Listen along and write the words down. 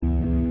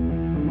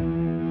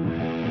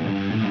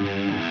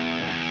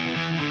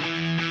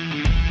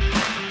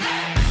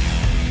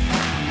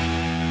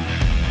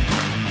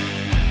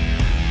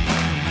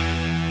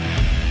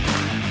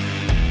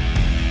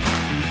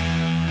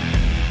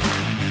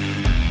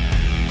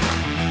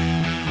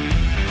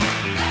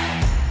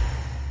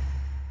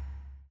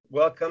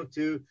Welcome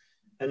to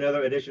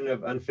another edition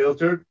of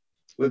Unfiltered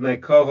with my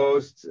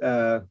co-host,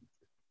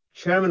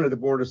 Chairman of the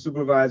Board of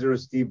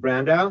Supervisors, Steve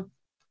Brandow.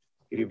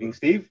 Good evening,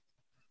 Steve.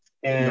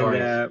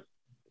 And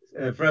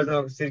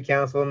Fresno City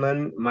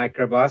Councilman Mike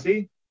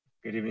Carbasi.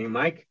 Good evening,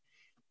 Mike.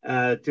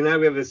 Tonight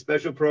we have a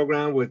special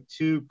program with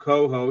two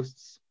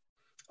co-hosts,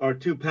 or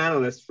two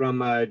panelists from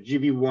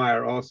GV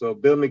Wire also.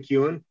 Bill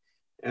McEwen,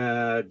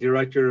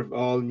 Director of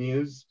All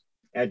News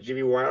at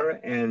GV Wire,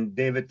 and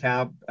David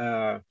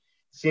Taub,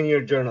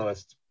 Senior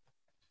Journalist.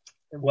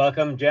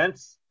 Welcome,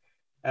 gents.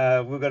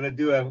 We're going to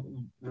do a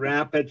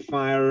rapid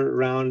fire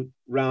round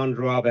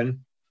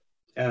robin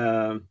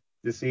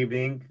this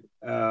evening.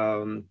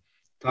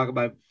 Talk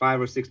about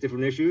 5 or 6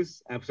 different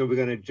issues. So we're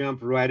going to jump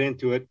right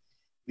into it.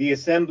 The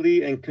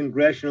Assembly and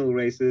congressional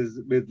races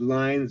with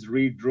lines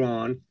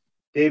redrawn.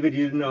 David,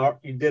 you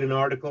did an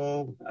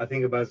article, I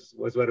think was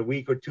about a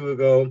week or two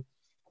ago.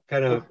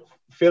 Kind of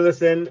fill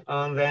us in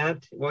on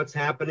that. What's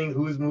happening?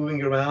 Who's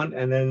moving around?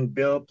 And then,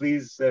 Bill,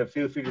 please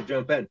feel free to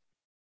jump in.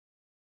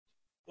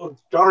 Well,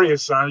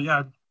 Darius,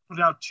 put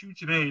out 2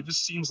 today. It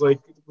just seems like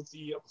with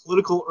the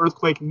political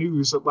earthquake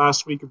news that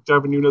last week of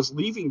Devin Nunes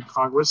leaving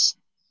Congress,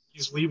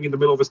 he's leaving in the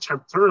middle of his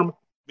 10th term,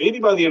 maybe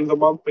by the end of the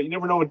month, but you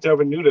never know with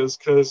Devin Nunes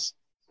because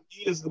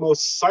he is the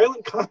most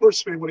silent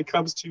congressman when it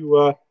comes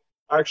to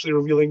actually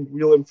revealing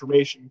real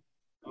information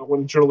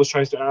when a journalist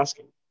tries to ask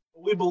him.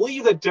 But we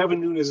believe that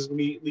Devin Nunes is going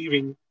to be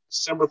leaving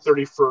December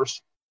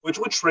 31st, which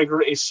would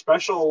trigger a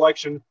special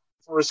election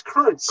for his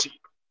current seat.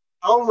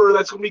 However,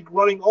 that's going to be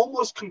running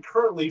almost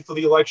concurrently for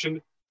the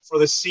election for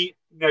the seat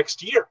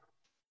next year,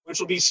 which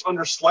will be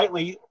under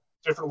slightly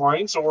different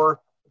lines,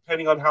 or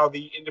depending on how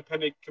the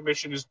independent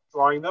commission is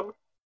drawing them,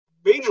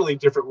 majorly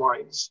different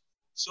lines.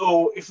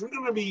 So if we're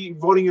going to be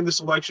voting in this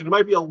election, it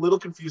might be a little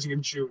confusing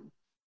in June.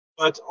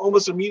 But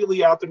almost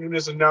immediately after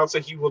Nunes announced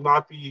that he will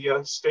not be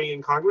staying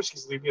in Congress,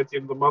 he's leaving at the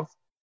end of the month,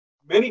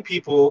 many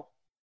people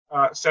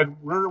said,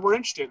 we're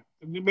interested.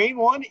 The main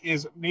one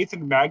is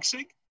Nathan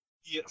Magsig,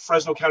 the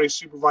Fresno County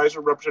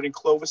Supervisor representing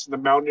Clovis and the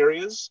mountain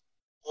areas.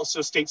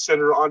 Also, State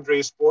Senator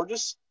Andres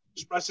Borges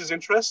expressed his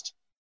interest.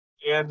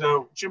 And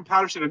Jim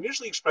Patterson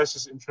initially expressed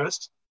his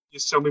interest, the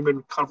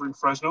assemblyman covering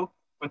Fresno.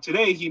 But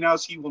today, he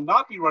announced he will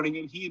not be running,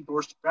 and he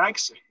endorsed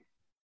Magsig.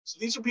 So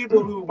these are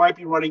people who might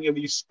be running in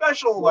the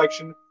special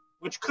election,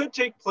 which could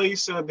take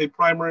place the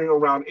primary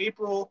around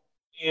April,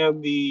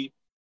 and the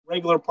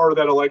regular part of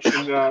that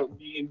election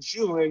be in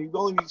June, and you'll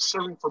only be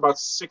serving for about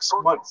 6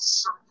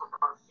 months.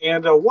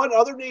 And one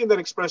other name that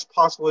expressed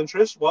possible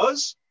interest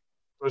was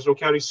Fresno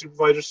County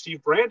Supervisor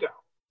Steve Brandow.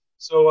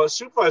 So,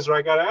 Supervisor,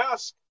 I got to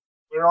ask,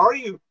 where are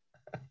you?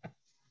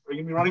 Are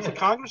you going to be running for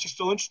Congress? You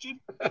still interested?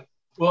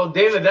 Well,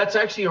 David, that's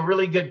actually a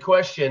really good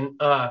question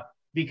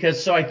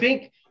because I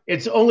think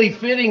it's only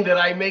fitting that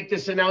I make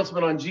this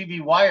announcement on GV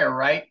Wire,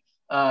 right?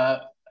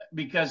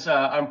 Because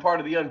I'm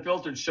part of the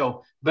Unfiltered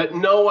show. But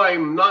no,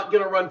 I'm not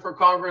going to run for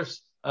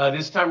Congress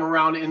this time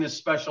around in this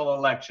special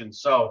election.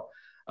 So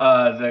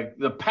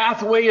the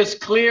pathway is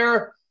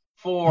clear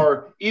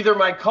for either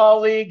my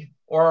colleague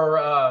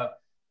or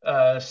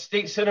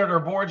State Senator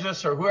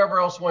Borges or whoever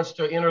else wants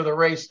to enter the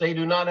race. They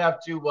do not have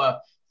to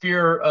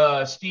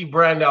fear Steve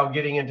Brandow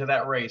getting into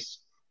that race.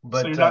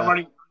 But so you're not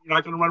running. You're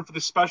not going to run for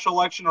the special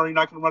election, or you're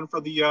not going to run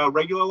for the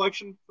regular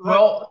election?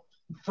 Well,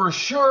 for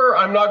sure,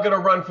 I'm not going to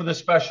run for the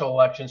special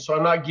election, so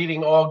I'm not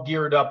getting all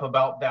geared up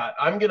about that.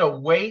 I'm going to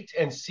wait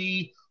and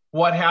see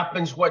what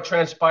happens, what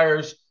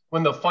transpires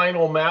when the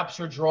final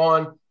maps are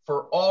drawn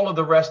for all of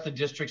the rest of the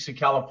districts in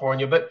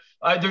California. But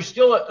there's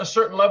still a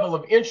certain level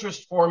of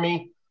interest for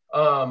me,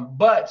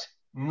 but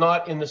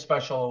not in the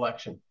special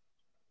election.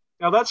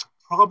 Now, that's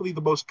probably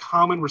the most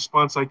common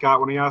response I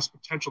got when I asked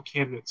potential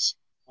candidates.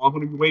 Well, I'm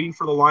going to be waiting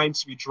for the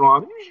lines to be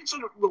drawn. It's a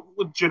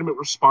legitimate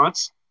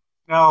response.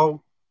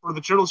 Now, for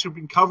the journalists who've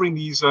been covering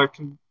these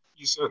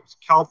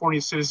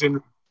California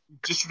Citizen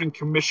District and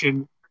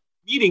Commission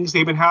meetings,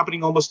 they've been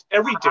happening almost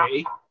every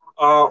day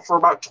for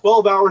about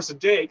 12 hours a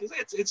day, because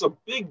it's a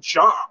big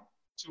job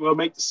to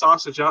make the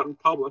sausage out in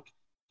public.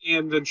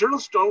 And the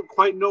journalists don't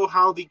quite know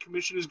how the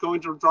commission is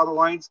going to draw the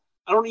lines.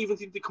 I don't even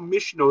think the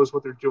commission knows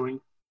what they're doing.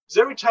 Because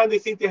every time they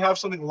think they have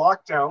something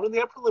locked down and they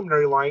have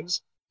preliminary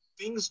lines,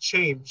 things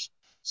change.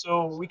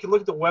 So we can look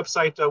at the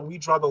website,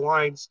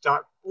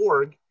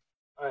 wedrawthelines.org,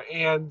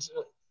 and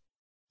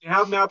you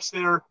have maps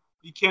there.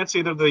 You can't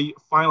say they're the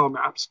final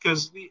maps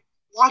because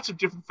lots of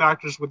different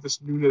factors with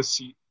this Nunes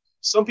seat.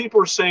 Some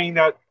people are saying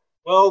that,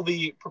 well,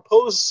 the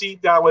proposed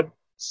seat that would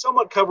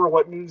somewhat cover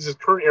what Nunes'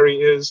 current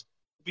area is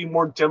would be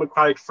more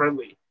Democratic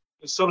friendly.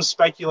 And some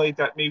speculate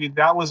that maybe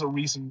that was a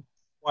reason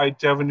why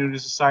Devin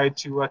Nunes decided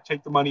to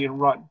take the money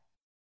and run.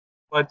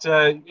 But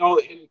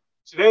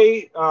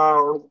today,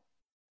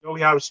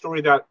 we have a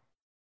story that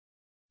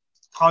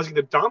causing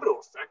the domino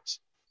effect.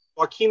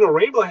 Joaquin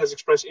Arevalo has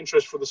expressed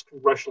interest for this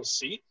congressional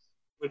seat,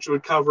 which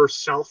would cover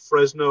South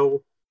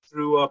Fresno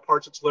through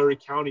parts of Tulare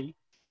County,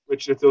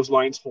 which if those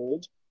lines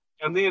hold.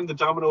 And then the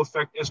domino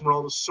effect,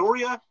 Esmeralda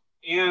Soria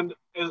and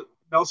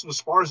Nelson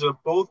Esparza,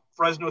 both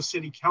Fresno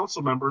City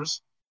Council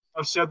members,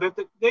 have said that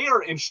they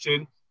are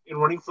interested in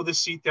running for the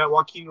seat that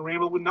Joaquin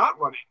Ramírez would not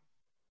run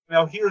in.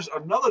 Now, here's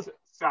another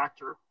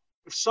factor.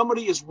 If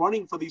somebody is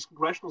running for these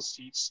congressional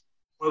seats,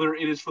 whether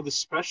it is for the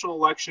special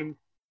election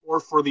or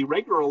for the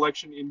regular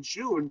election in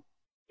June,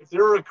 if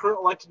they're a current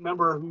elected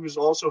member who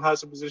also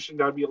has a position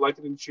that would be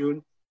elected in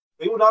June,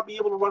 they would not be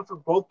able to run for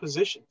both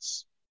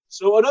positions.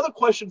 So another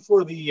question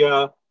for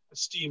the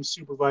esteemed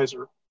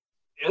supervisor.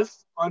 If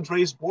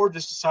Andres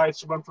Borges decides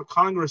to run for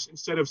Congress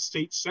instead of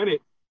state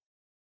Senate,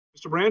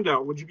 Mr.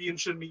 Brandau, would you be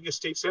interested in being a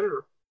state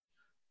senator?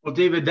 Well,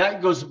 David,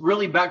 that goes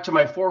really back to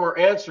my former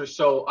answer.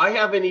 So I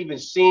haven't even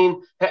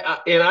seen,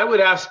 and I would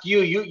ask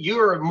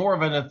you're more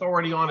of an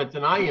authority on it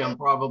than I am,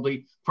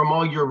 probably from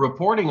all your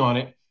reporting on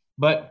it.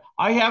 But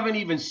I haven't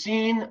even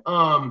seen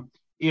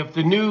if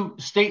the new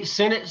state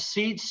Senate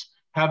seats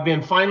have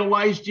been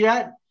finalized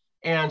yet.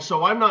 And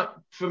so I'm not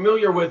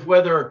familiar with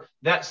whether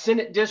that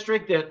Senate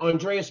district that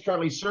Andreas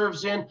currently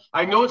serves in,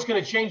 I know it's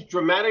going to change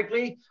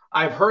dramatically.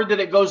 I've heard that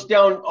it goes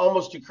down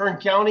almost to Kern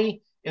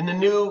County in the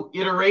new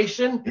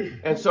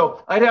iteration. And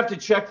so I'd have to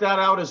check that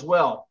out as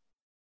well.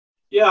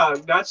 Yeah,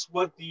 that's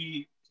what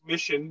the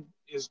commission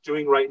is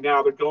doing right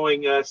now. They're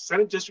going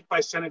Senate district by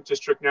Senate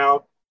district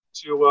now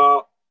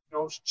to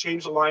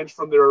change the lines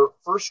from their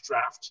first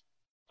draft.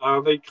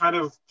 They kind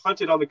of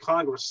punted on the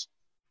Congress.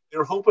 They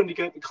were hoping to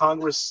get the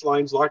Congress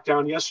lines locked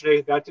down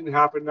yesterday. That didn't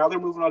happen. Now they're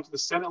moving on to the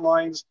Senate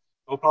lines.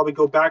 They'll probably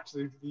go back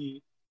to the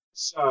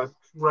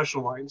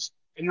congressional lines.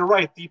 And you're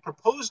right, the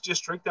proposed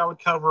district that would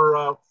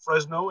cover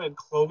Fresno and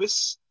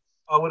Clovis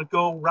would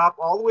go wrap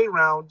all the way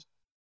around,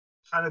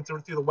 kind of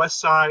through the west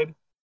side,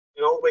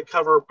 and all the way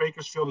cover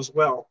Bakersfield as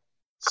well.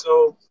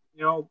 So,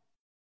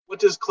 what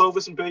does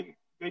Clovis and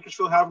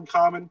Bakersfield have in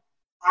common?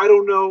 I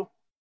don't know.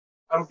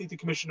 I don't think the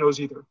commission knows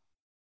either.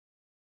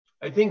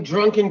 I think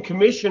drunken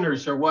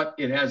commissioners are what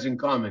it has in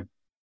common.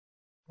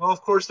 Well,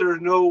 of course, there are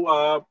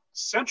no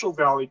Central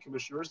Valley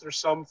commissioners. There's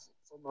some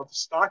from the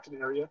Stockton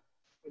area,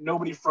 but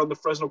nobody from the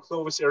Fresno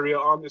Clovis area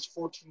on this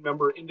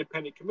 14-member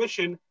independent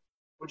commission,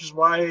 which is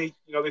why,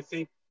 they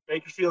think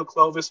Bakersfield,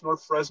 Clovis,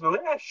 North Fresno,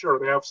 sure,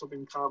 they have something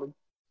in common,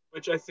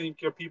 which I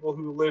think people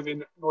who live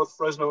in North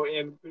Fresno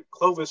and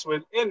Clovis,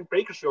 and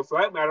Bakersfield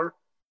for that matter,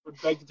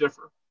 would beg to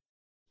differ.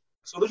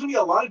 So there's going to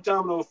be a lot of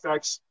domino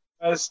effects.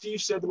 As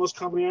Steve said, the most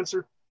common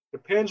answer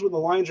depends when the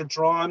lines are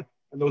drawn,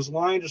 and those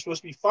lines are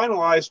supposed to be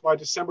finalized by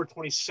December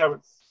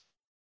 27th.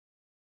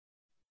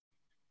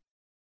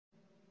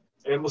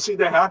 And we'll see if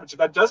that happens. If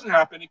that doesn't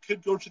happen, it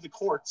could go to the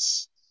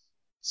courts.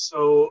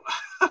 So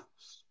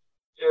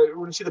we're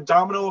going to see the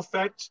domino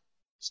effect,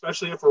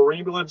 especially if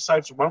Ramírez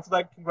decides to run for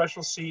that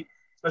congressional seat,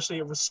 especially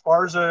if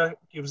Esparza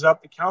gives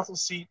up the council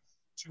seat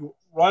to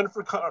run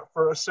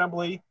for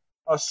assembly.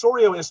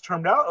 Sorio is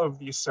termed out of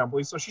the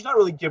assembly, so she's not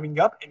really giving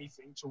up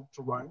anything to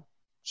run.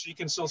 She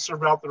can still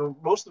serve out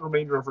most of the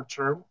remainder of her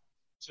term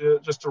to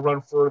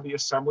run for the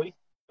assembly.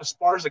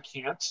 Esparza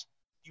can't.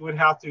 He would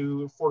have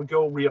to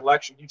forego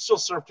re-election. He'd still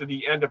serve to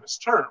the end of his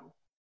term.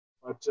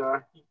 But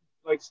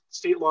like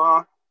state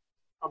law,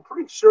 I'm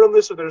pretty sure on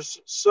this, so there's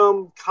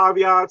some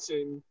caveats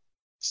and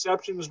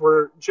exceptions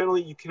where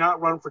generally you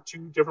cannot run for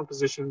two different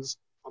positions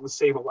on the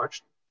same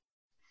election.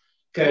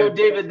 Okay,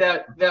 David,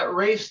 that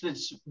race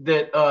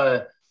that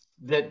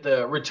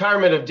the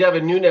retirement of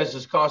Devin Nunes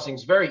is causing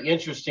is very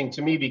interesting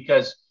to me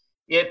because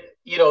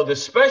the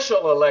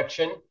special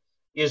election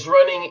is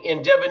running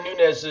in Devin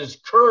Nunes's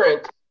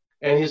current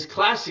and his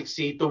classic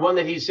seat, the one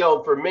that he's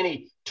held for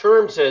many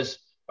terms as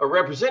a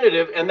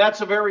representative, and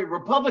that's a very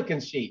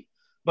Republican seat.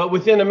 But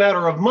within a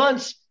matter of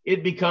months,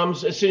 it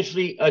becomes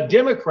essentially a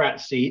Democrat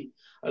seat.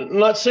 I'm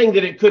not saying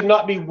that it could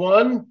not be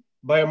won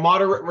by a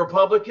moderate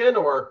Republican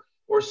or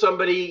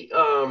somebody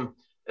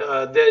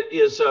that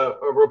is a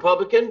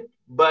Republican,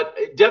 but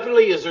it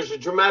definitely there's a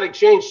dramatic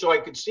change. So I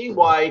could see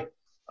why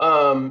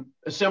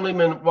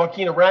Assemblyman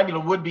Joaquin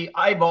Ramírez would be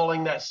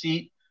eyeballing that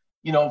seat,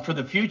 for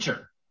the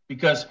future,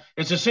 because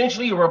it's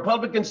essentially a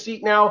Republican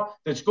seat now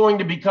that's going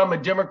to become a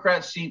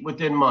Democrat seat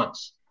within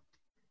months.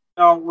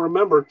 Now,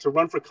 remember, to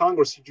run for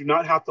Congress, you do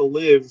not have to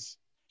live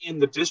in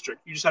the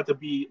district. You just have to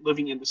be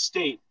living in the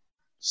state.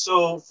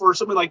 So for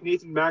somebody like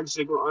Nathan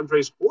Magzig or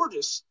Andres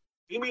Borges,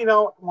 they may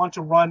not want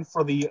to run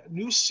for the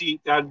new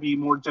seat that would be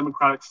more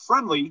Democratic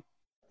friendly.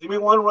 They may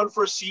want to run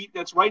for a seat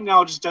that's right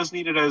now just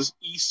designated as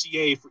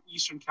ECA for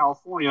Eastern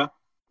California,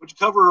 which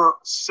cover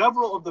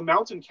several of the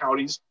mountain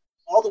counties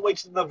all the way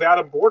to the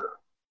Nevada border.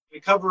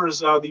 It covers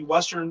the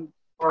western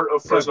part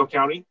of Fresno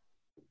County.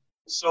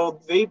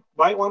 So they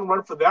might want to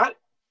run for that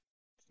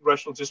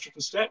congressional district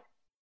instead.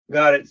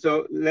 Got it.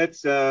 So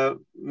let's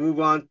move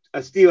on.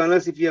 Steve,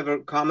 unless if you have a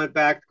comment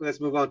back, let's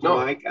move on to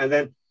Mike, and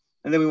then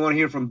we want to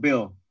hear from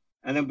Bill.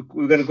 And then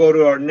we're going to go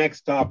to our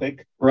next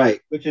topic, right?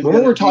 Which is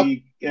going to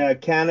be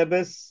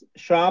cannabis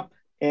shop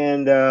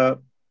and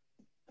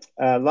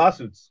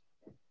lawsuits.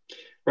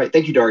 Right.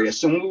 Thank you,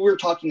 Darius. So when we were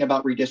talking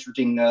about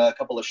redistricting a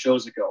couple of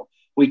shows ago,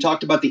 we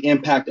talked about the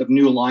impact of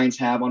new lines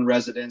have on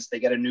residents. They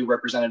get a new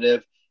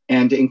representative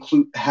and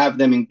to have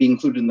them be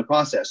included in the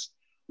process.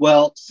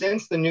 Well,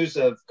 since the news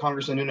of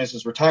Congressman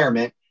Nunes'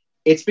 retirement,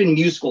 it's been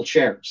musical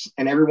chairs,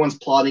 and everyone's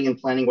plotting and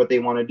planning what they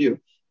want to do.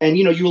 And,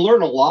 you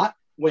learn a lot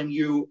when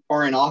you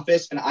are in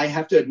office. And I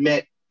have to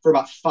admit, for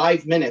about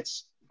 5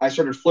 minutes, I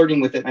started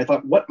flirting with it. And I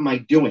thought, what am I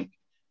doing?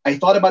 I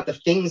thought about the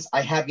things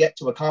I have yet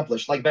to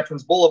accomplish, like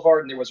Veterans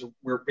Boulevard, and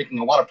we're making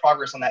a lot of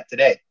progress on that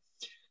today.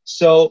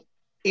 So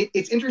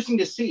it's interesting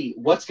to see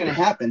what's going to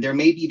happen. There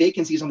may be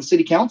vacancies on the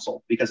city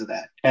council because of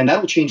that, and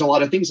that'll change a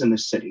lot of things in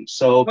this city.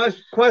 So,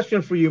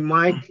 question for you,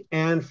 Mike,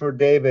 and for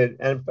David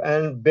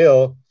and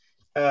Bill.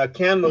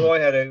 Cam Malloy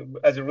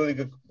has a really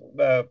good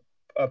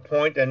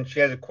point, and she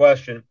has a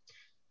question.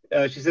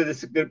 She said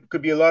this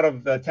could be a lot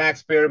of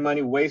taxpayer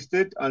money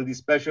wasted on these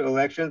special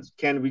elections.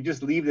 Can we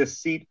just leave the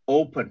seat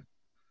open?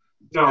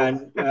 No.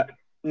 And,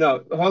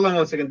 no. Hold on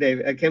one second,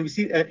 Dave. Can we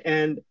see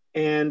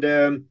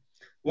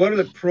what are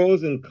the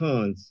pros and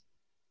cons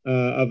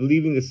of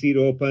leaving the seat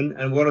open,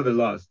 and what are the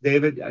laws?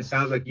 David, it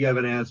sounds like you have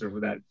an answer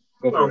for that.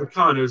 The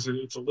con is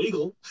it's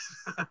illegal.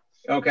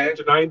 Okay.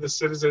 Denying the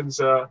citizens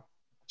a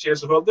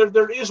chance to vote.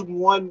 There is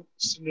one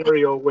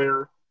scenario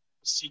where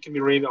the seat can be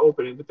remained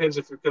open. It depends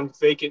if it becomes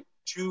vacant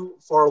too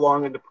far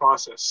along in the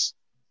process.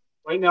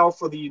 Right now,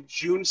 for the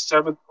June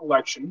 7th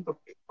election, the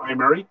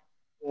primary,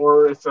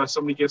 or if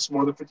somebody gets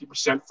more than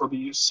 50% for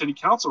the city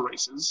council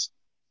races,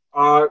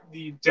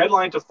 the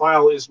deadline to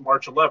file is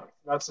March 11th.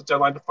 That's the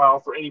deadline to file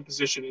for any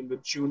position in the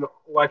June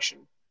election.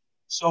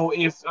 So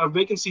if a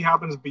vacancy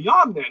happens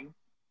beyond then,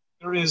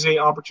 there is an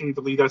opportunity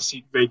to leave that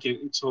seat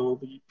vacant until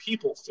the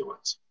people fill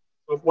it.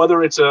 But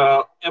whether it's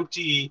an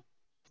empty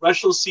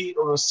congressional seat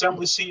or an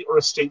assembly seat or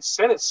a state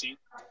senate seat,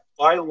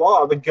 by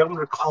law, the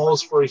governor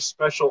calls for a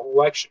special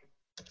election.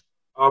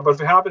 But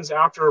if it happens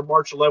after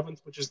March 11th,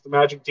 which is the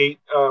magic date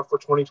for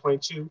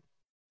 2022,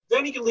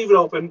 then he can leave it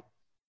open.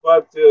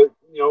 But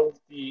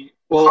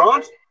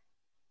con,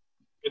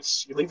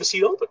 it's you leave the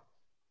seat open.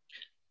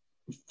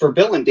 For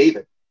Bill and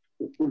David,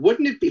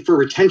 wouldn't it be for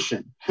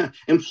retention,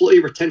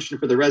 employee retention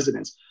for the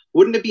residents?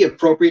 Wouldn't it be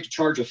appropriate to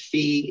charge a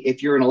fee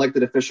if you're an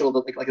elected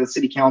official, like the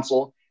city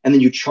council, and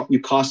then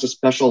you cost a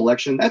special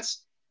election?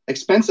 That's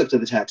expensive to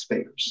the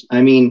taxpayers.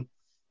 I mean,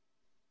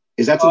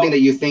 is that something that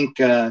you think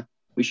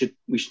we should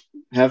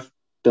have,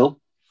 Bill?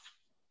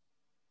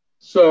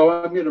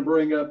 So I'm going to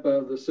bring up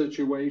the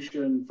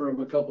situation from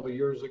a couple of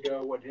years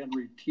ago when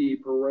Henry T.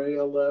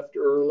 Perea left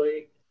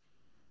early.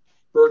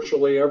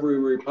 Virtually every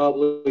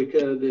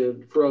Republican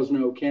in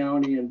Fresno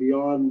County and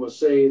beyond was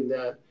saying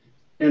that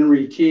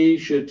Henry T.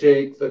 should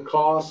take the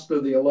cost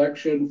of the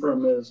election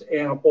from his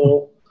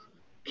ample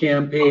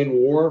campaign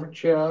war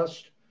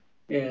chest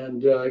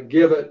and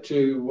give it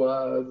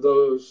to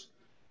those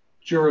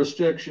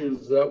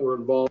jurisdictions that were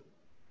involved.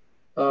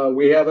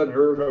 We haven't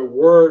heard a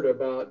word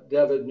about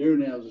Devin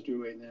Nunes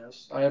doing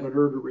this. I haven't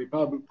heard a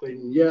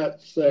Republican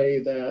yet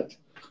say that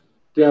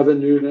Devin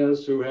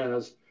Nunes, who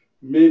has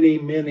many,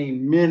 many,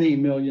 many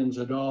millions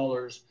of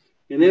dollars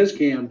in his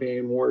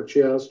campaign war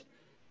chest,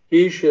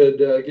 he should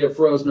give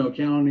Fresno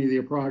County the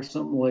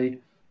approximately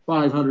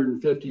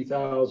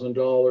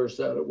 $550,000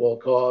 that it will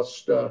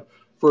cost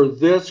for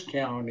this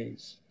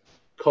county's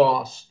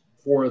cost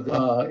for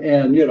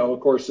and of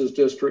course his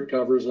district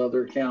covers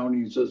other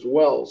counties as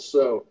well.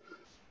 So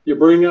you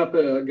bring up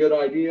a good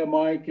idea,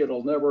 Mike.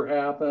 It'll never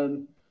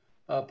happen.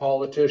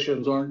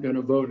 Politicians aren't going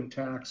to vote a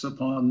tax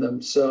upon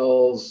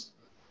themselves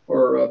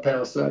or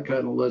pass that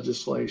kind of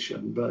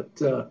legislation.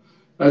 But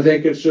I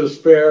think it's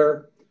just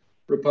fair.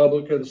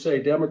 Republicans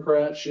say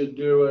Democrats should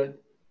do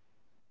it.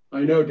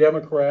 I know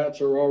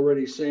Democrats are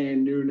already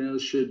saying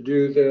Nunes should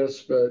do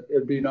this, but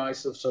it'd be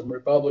nice if some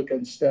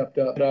Republicans stepped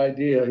up. That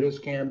idea, his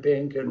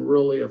campaign can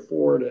really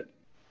afford it.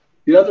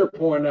 The other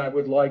point I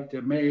would like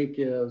to make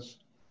is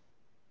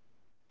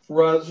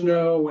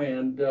Fresno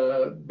and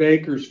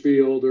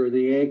Bakersfield are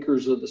the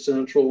anchors of the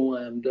central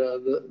and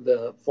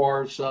the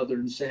far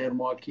southern San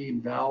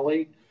Joaquin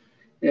Valley.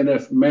 And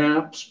if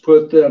maps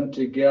put them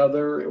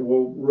together, it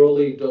will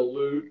really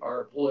dilute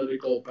our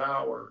political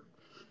power.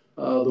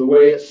 The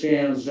way it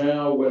stands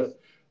now with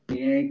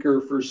the anchor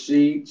for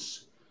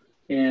seats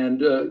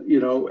and,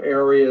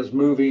 areas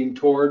moving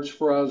towards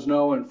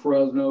Fresno and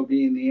Fresno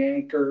being the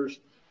anchors,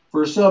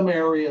 for some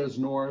areas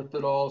north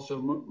but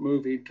also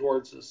moving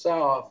towards the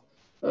south,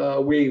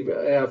 we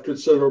have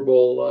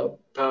considerable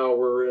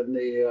power in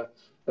the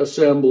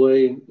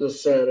Assembly, the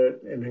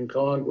Senate, and in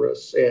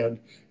Congress. And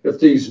if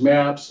these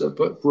maps that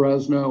put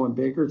Fresno and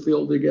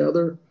Bakersfield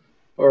together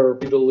are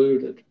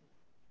diluted.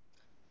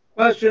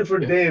 Question for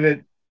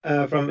David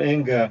from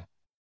Inga.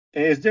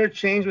 Is there a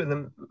change with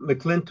the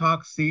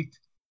McClintock seat?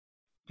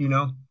 Do you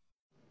know?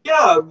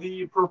 Yeah,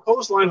 the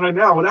proposed line right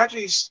now would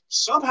actually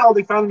somehow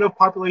they found enough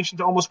population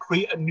to almost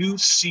create a new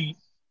seat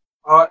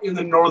in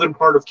the northern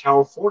part of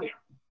California.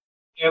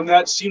 And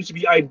that seems to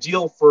be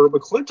ideal for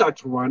McClintock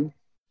to run.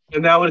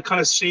 And that would kind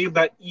of save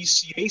that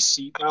ECA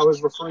seat that I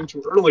was referring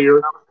to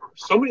earlier,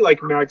 somebody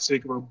like Max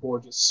Ziegler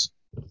Borges.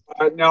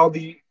 Now,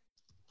 the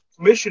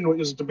commission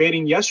was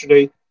debating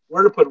yesterday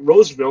where to put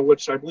Roseville,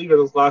 which I believe at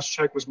the last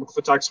check was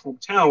McClintock's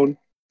hometown.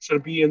 Should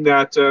it be in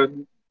that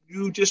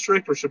new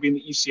district or should it be in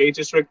the ECA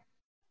district?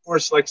 Of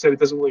course, like I said, it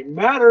doesn't really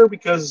matter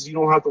because you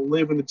don't have to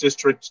live in the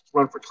district to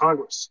run for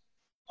Congress.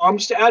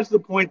 Just to add to the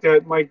point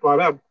that Mike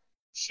brought up,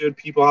 should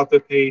people have to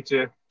pay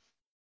to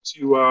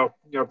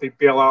if they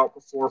bail out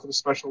before for the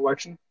special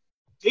election?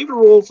 David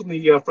Roll from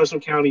the Fresno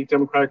County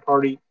Democratic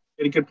Party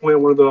made a good point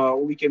on one of the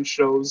weekend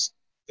shows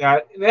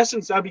that, in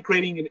essence, that'd be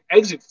creating an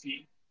exit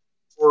fee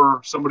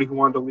for somebody who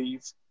wanted to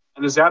leave.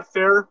 And is that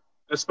fair?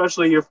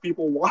 Especially if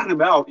people want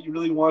him out, you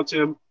really want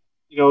him,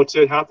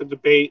 to have to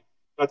debate,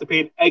 have to pay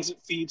an exit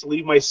fee to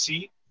leave my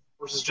seat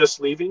versus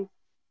just leaving.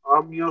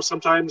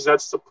 Sometimes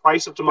that's the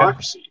price of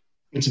democracy.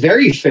 It's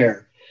very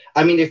fair.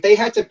 I mean, if they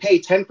had to pay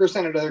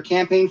 10% of their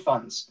campaign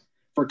funds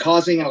for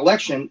causing an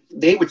election,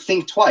 they would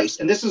think twice.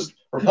 And this is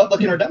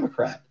Republican or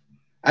Democrat.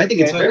 I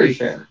think it's very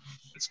fair.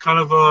 It's kind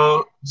of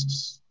a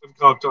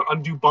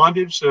undue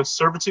bondage,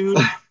 servitude.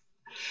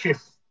 But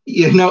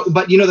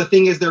the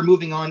thing is, they're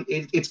moving on.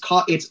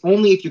 It's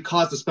only if you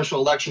cause a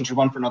special election to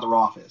run for another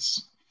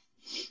office.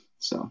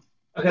 So.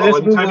 Okay,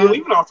 anytime you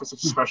leave an office,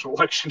 it's a special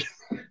election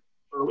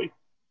early.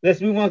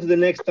 Let's move on to the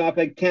next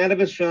topic: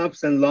 cannabis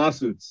shops and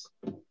lawsuits.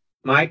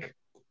 Mike,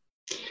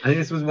 I think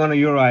this was one of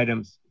your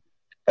items.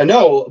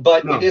 No,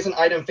 but it is an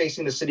item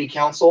facing the city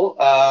council.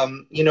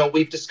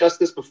 We've discussed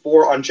this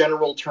before on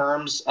general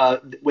terms.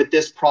 With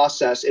this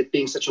process, it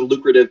being such a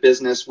lucrative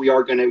business, we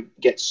are going to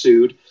get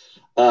sued.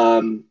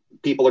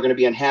 People are going to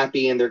be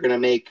unhappy, and they're going to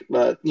make,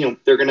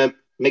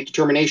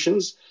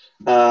 determinations.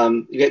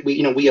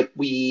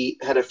 We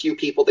had a few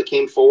people that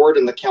came forward,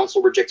 and the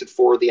council rejected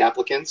 4 of the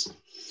applicants.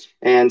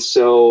 And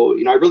so,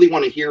 I really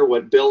want to hear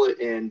what Bill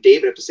and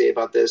David have to say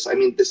about this. I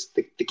mean,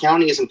 the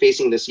county isn't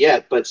facing this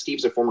yet, but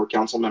Steve's a former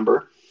council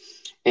member,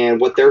 and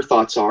what their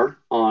thoughts are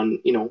on,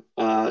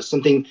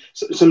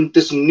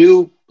 this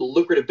new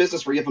lucrative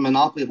business where you have a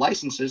monopoly of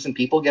licenses and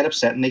people get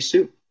upset and they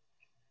sue.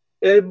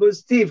 But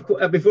Steve,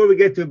 before we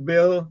get to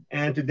Bill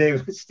and to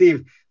David,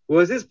 Steve,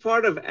 was this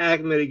part of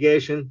ag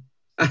mitigation?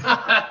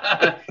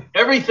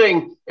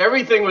 Everything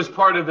was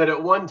part of it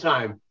at one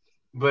time.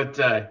 But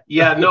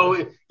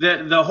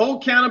the whole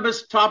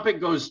cannabis topic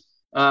goes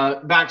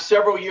back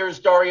several years,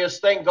 Darius.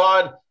 Thank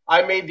God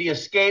I made the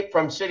escape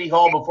from City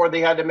Hall before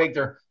they had to make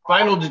their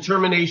final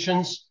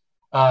determinations.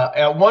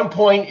 At one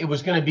point, it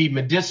was going to be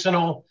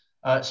medicinal.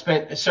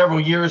 Spent several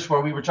years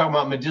where we were talking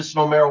about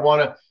medicinal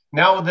marijuana.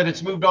 Now that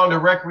it's moved on to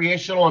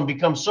recreational and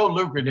become so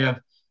lucrative,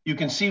 you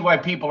can see why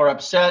people are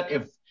upset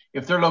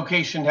if their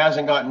location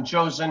hasn't gotten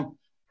chosen.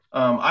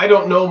 I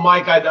don't know,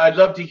 Mike. I'd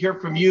love to hear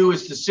from you.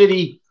 Is the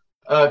city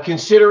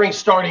considering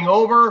starting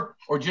over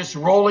or just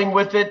rolling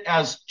with it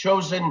as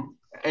chosen,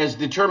 as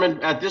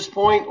determined at this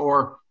point,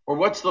 or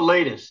what's the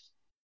latest?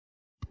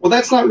 Well,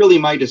 that's not really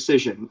my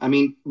decision. I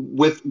mean,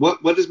 with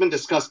what has been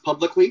discussed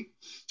publicly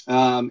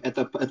at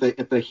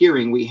the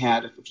hearing we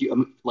had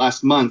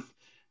last month,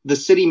 the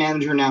city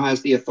manager now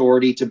has the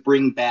authority to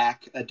bring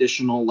back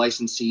additional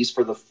licensees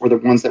for the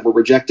ones that were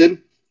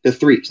rejected, the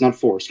 3, not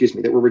 4,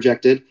 that were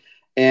rejected.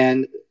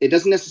 And it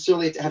doesn't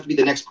necessarily have to be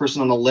the next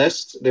person on the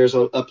list. There's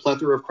a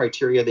plethora of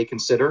criteria they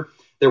consider.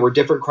 There were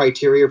different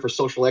criteria for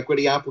social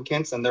equity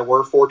applicants, and there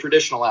were for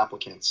traditional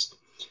applicants.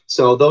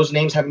 So those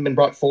names haven't been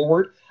brought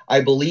forward.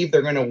 I believe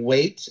they're going to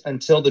wait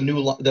until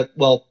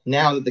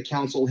now that the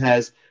council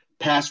has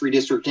passed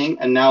redistricting,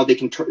 and now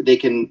they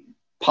can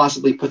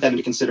possibly put that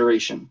into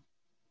consideration.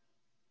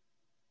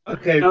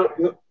 Okay,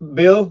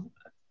 Bill,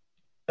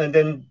 and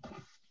then.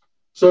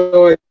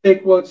 So I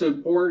think what's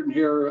important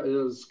here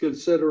is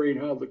considering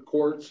how the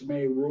courts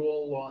may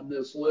rule on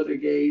this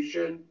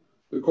litigation.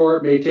 The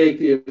court may take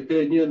the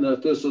opinion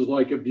that this is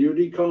like a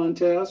beauty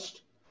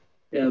contest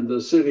and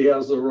the city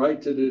has the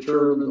right to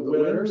determine the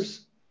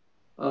winners.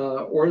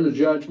 Or the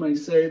judge may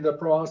say the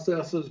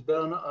process has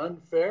been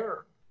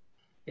unfair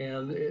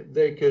and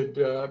they could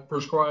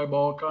prescribe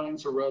all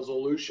kinds of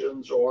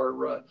resolutions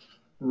or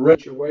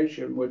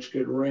situation, which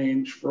could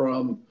range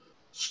from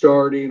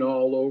starting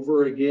all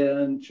over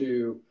again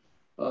to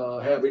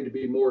having to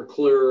be more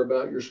clear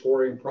about your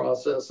scoring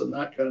process and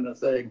that kind of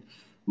thing.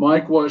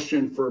 My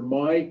question for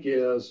Mike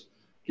is,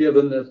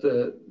 given that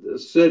the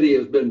city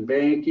has been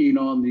banking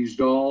on these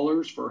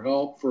dollars for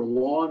help for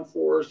law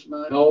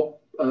enforcement,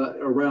 help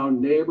around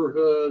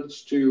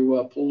neighborhoods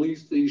to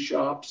police these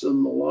shops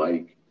and the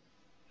like,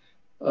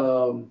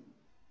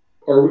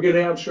 are we going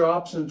to have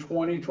shops in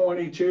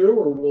 2022,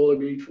 or will it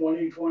be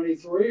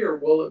 2023, or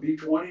will it be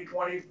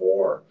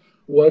 2024?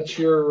 What's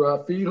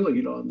your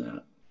feeling on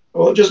that?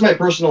 Well, just my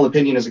personal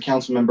opinion as a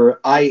council member,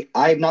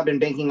 I've not been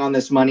banking on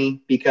this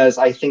money because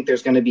I think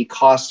there's going to be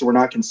costs we're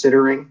not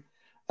considering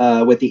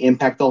with the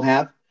impact they'll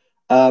have.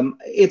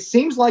 It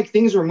seems like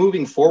things are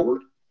moving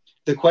forward.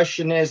 The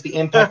question is the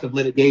impact of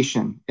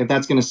litigation, if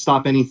that's going to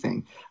stop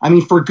anything. I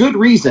mean, for good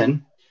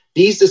reason,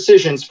 these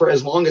decisions for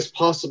as long as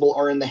possible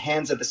are in the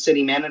hands of the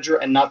city manager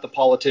and not the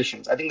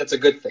politicians. I think that's a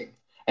good thing.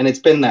 And it's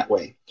been that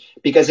way.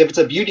 Because if it's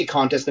a beauty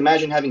contest,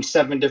 imagine having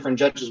 7 different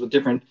judges with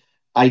different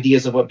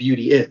ideas of what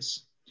beauty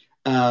is.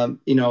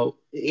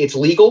 It's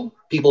legal.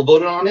 People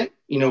voted on it.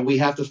 We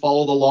have to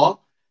follow the law.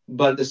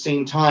 But at the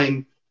same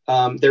time,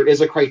 there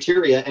is a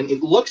criteria, and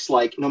it looks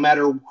like no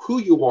matter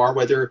who you are,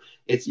 whether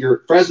it's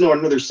your Fresno or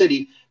another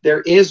city,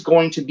 there is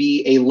going to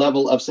be a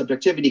level of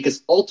subjectivity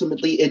because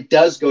ultimately it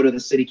does go to the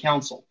city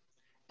council.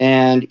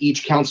 And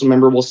each council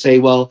member will say,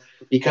 well,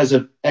 because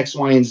of X,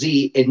 Y, and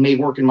Z, it may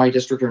work in my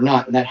district or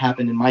not. And that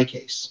happened in my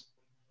case.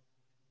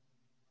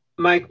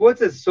 Mike,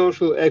 what's a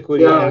social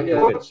equity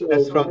advocate? So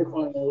That's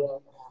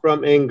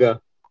from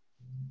Inga.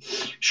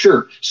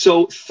 Sure.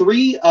 So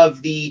 3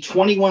 of the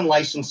 21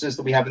 licenses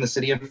that we have in the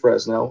city of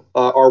Fresno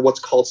are what's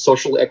called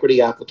social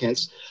equity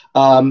applicants.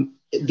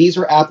 These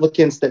are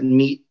applicants that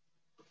meet,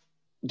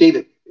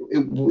 David,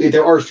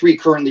 there are 3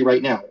 currently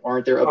right now,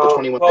 aren't there, of the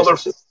 21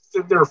 licenses?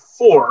 There are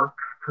 4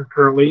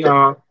 currently,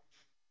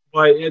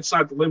 but it's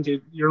not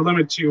limited. You're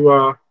limited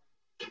to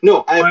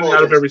no, I apologize. 1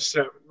 out of every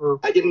 7.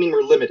 I didn't mean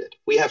we're limited.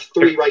 We have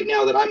 3 right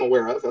now that I'm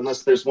aware of,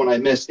 unless there's one I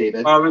missed,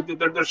 David.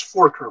 There's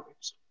 4 currently.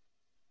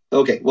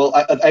 Okay, well,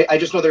 I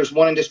just know there's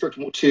 1 in District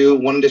 2,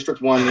 1 in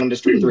District 1, 1 in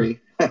District 3.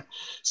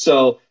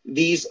 So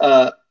these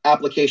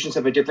applications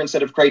have a different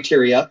set of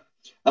criteria.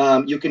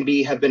 You can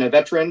have been a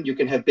veteran. You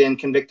can have been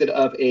convicted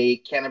of a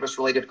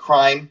cannabis-related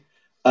crime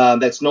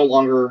that's no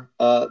longer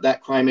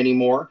that crime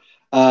anymore.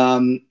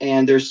 And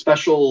there's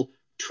special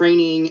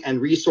training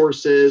and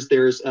resources.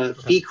 There's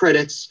fee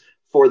credits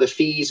for the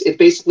fees. It's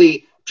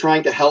basically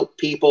trying to help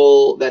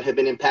people that have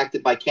been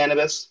impacted by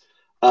cannabis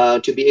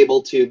to be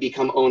able to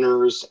become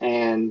owners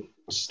and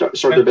start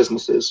their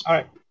businesses.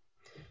 All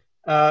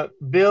right.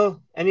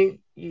 Bill,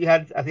 you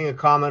had, I think, a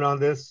comment on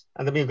this,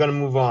 and then we're going to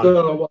move on.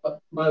 So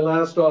my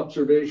last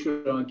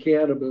observation on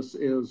cannabis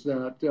is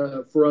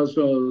that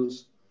Fresno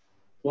is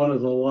one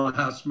of the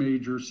last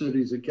major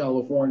cities in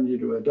California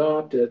to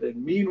adopt it.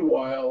 And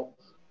meanwhile,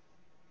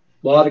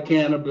 a lot of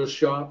cannabis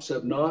shops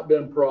have not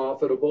been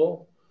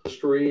profitable. The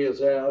industry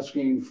is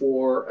asking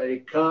for a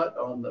cut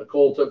on the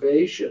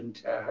cultivation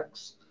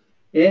tax.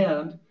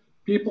 And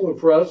people in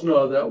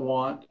Fresno that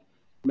want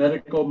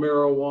medical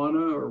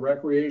marijuana or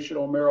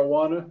recreational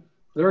marijuana,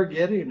 they're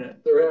getting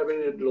it. They're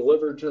having it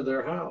delivered to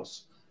their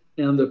house.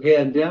 And the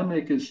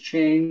pandemic has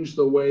changed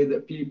the way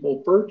that people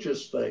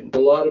purchase things. A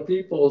lot of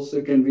people, it's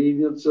the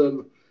convenience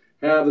of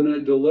having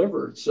it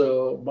delivered.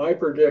 So my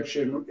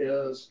prediction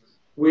is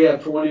we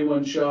have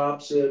 21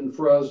 shops in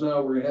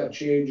Fresno. We're going to have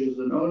changes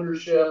in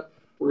ownership.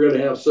 We're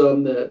going to have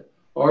some that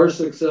are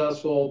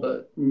successful,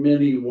 but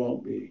many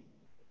won't be.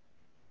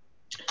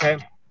 Okay.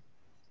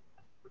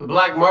 The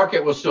black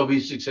market will still be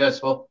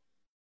successful.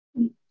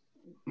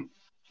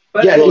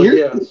 But yeah,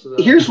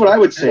 here's what I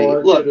would say.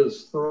 Look,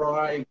 is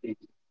thriving.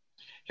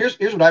 Here's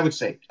what I would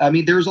say. I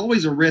mean, there's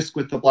always a risk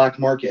with the black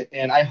market,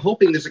 and I'm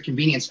hoping there's a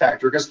convenience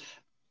factor because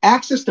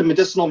access to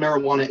medicinal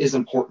marijuana is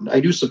important. I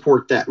do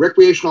support that.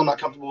 Recreational, I'm not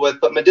comfortable with,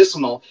 but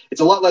medicinal,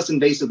 it's a lot less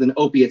invasive than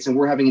opiates, and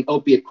we're having an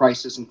opiate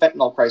crisis and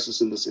fentanyl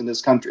crisis in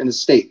this country, in this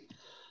state.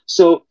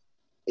 So,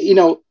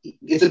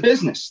 it's a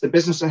business. The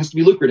business has to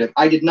be lucrative.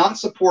 I did not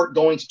support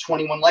going to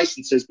 21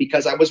 licenses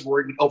because I was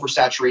worried we'd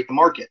oversaturate the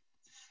market.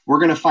 We're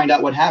going to find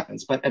out what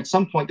happens, but at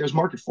some point, there's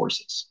market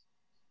forces.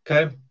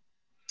 Okay.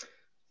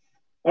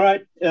 All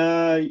right.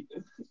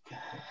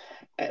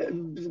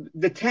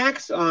 The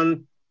tax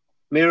on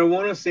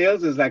marijuana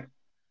sales is like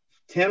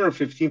 10 or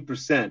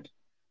 15%.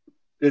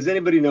 Does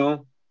anybody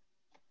know?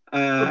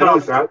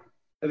 About that.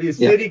 The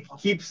city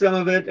keeps some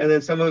of it, and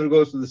then some of it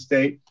goes to the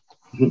state.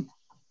 Mm-hmm.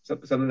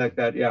 Something like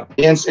that, yeah.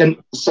 And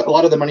so a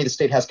lot of the money the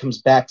state has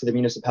comes back to the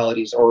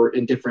municipalities or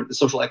in the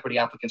social equity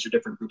applicants or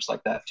different groups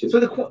like that too.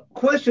 So the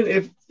question,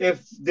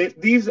 if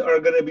these are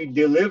going to be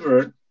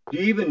delivered, do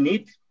you even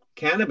need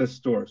cannabis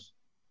stores?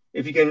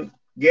 If you can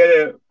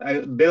get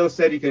Bill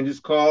said you can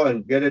just call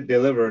and get it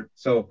delivered.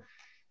 So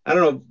I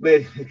don't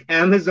know,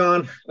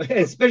 Amazon,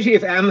 especially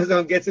if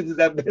Amazon gets into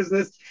that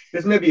business,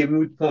 this may be a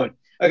moot point.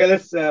 Okay,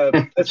 let's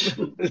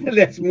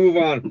move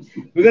on.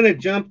 We're going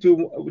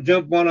to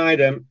jump one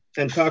item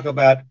and talk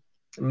about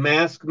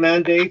mask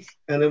mandates,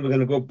 and then we're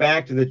going to go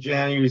back to the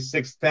January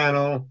 6th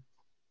panel,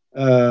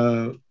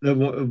 the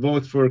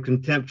votes for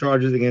contempt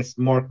charges against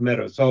Mark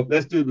Meadows. So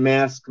let's do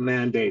mask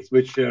mandates,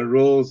 which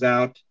rolls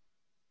out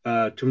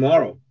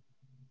tomorrow.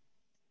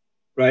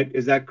 Right?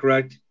 Is that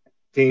correct,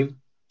 team?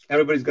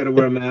 Everybody's got to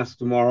wear a mask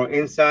tomorrow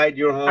inside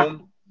your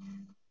home.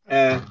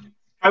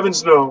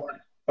 Heavens no.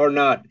 Or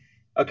not.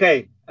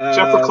 Okay.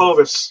 Except for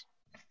Clovis.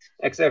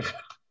 Except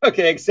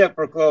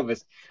for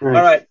Clovis. Right.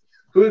 All right.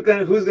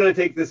 Who's gonna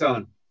take this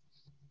on?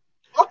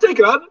 I'll take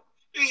it on.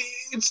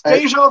 It's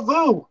deja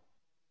vu.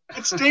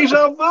 It's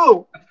deja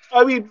vu.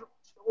 I mean,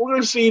 we're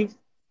gonna see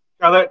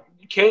now that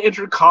you can't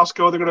enter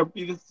Costco. They're gonna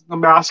be the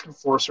mask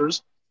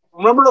enforcers.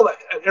 Remember,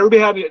 everybody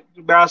had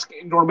a mask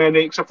indoor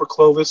mandate except for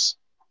Clovis.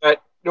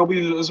 That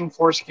nobody was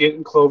enforcing it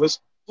in Clovis.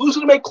 Who's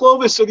gonna make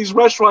Clovis so these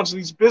restaurants and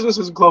these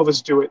businesses in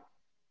Clovis do it?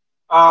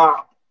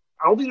 I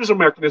don't think there's a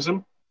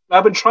mechanism.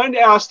 I've been trying to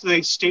ask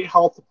the state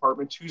health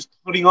department who's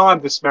putting on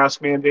this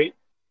mask mandate.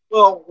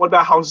 Well, what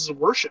about houses of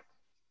worship?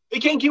 They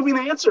can't give me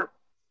the answer.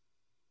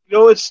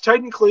 It's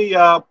technically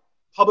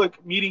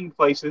public meeting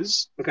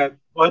places. Okay.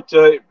 But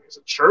is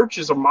a church,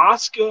 is a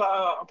mosque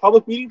a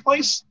public meeting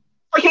place?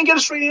 I can't get a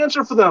straight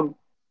answer for them.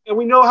 And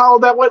we know how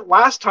that went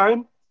last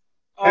time.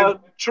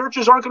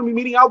 Churches aren't going to be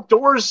meeting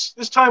outdoors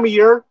this time of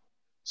year.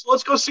 So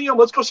let's go see them.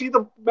 Let's go see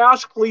the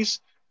mask police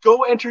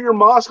go enter your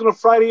mosque on a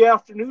Friday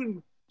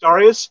afternoon,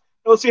 Darius.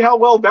 And let's see how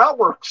well that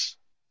works.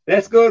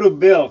 Let's go to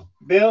Bill.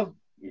 Bill,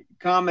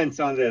 comments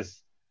on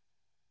this.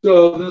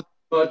 So this is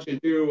much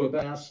ado. A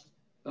mask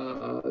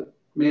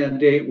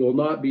mandate will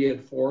not be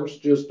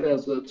enforced, just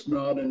as it's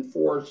not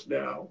enforced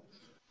now,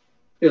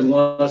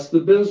 unless the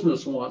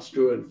business wants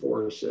to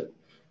enforce it.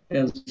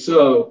 And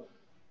so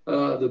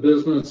the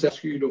business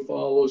asks you to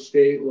follow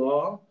state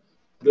law.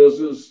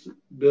 Businesses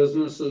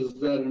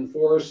that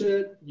enforce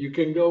it, you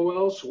can go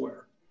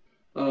elsewhere.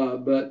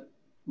 But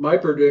my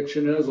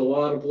prediction is a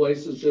lot of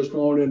places just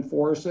won't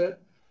enforce it.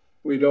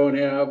 We don't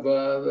have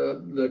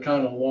the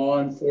kind of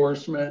law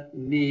enforcement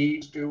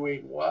needs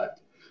doing what.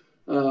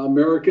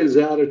 America's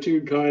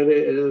attitude kind of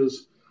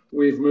is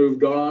we've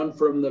moved on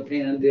from the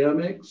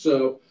pandemic.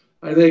 So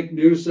I think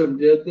Newsom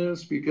did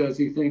this because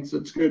he thinks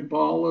it's good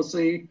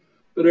policy,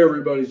 but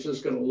everybody's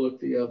just going to look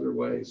the other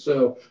way.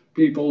 So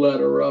people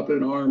that are up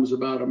in arms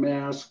about a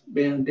mask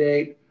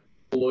mandate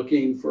are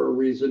looking for a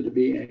reason to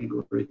be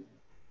angry.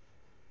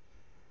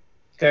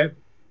 Okay.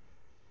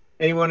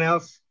 Anyone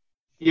else?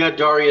 Yeah,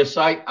 Darius,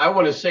 I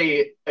want to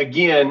say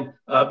again,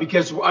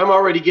 because I'm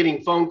already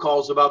getting phone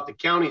calls about the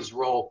county's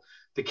role.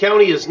 The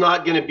county is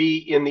not going to be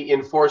in the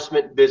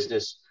enforcement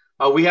business.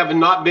 We have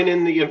not been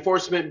in the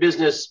enforcement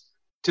business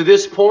to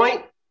this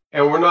point,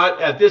 and we're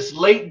not at this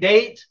late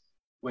date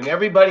when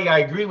everybody, I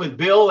agree with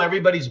Bill,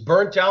 everybody's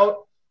burnt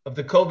out of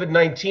the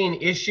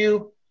COVID-19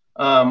 issue.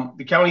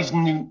 The county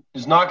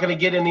is not going to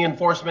get in the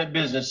enforcement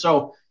business.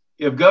 So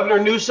if Governor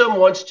Newsom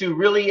wants to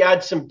really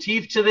add some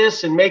teeth to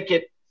this and make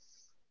it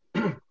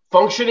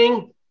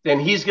functioning, then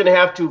he's going to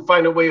have to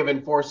find a way of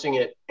enforcing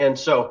it. And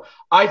so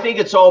I think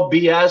it's all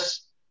BS.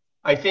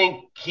 I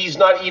think he's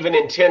not even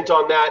intent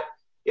on that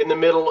in the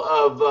middle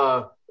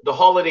of the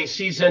holiday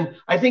season.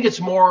 I think it's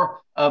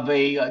more of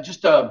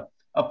just a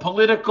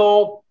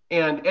political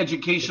and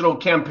educational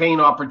campaign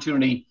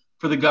opportunity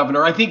for the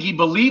governor. I think he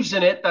believes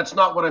in it. That's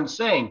not what I'm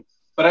saying.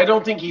 But I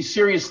don't think he's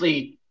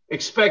seriously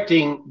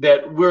expecting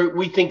that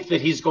we think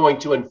that he's going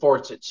to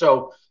enforce it.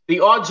 So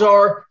the odds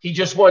are he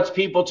just wants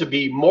people to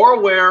be more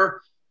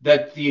aware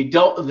that the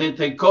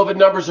COVID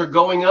numbers are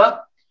going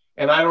up.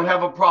 And I don't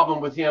have a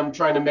problem with him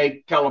trying to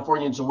make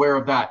Californians aware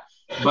of that.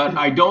 But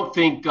I don't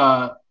think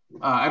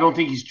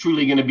he's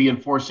truly going to be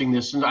enforcing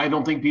this. And I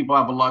don't think people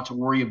have a lot to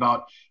worry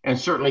about. And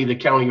certainly the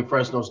county of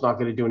Fresno is not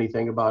going to do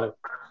anything about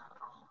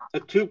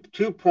it.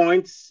 Two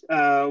points.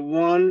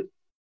 One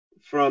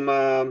from,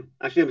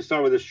 actually, let me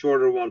start with a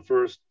shorter one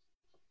first.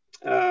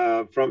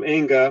 From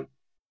Inga.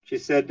 She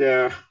said,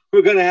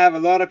 we're going to have a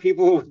lot of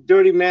people with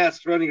dirty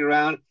masks running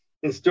around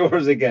in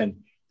stores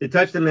again. They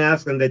touch the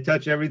mask and they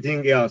touch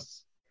everything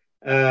else.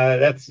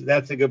 That's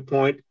a good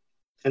point.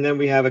 And then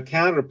we have a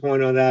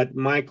counterpoint on that.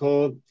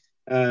 Michael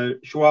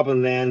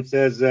Schwabenland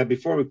says,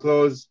 before we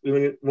close,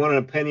 we want an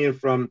opinion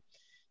from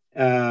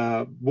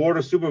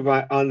Board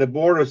Supervisor on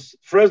the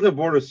Fresno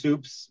Board of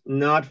Soups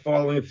not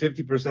following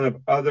 50%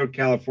 of other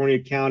California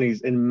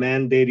counties in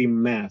mandating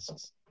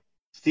masks.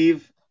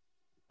 Steve?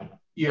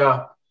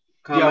 Yeah.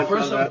 Well,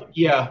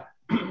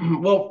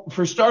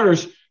 for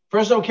starters,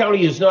 Fresno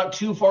County is not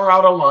too far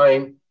out of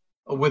line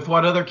with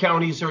what other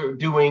counties are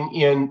doing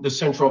in the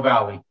Central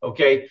Valley.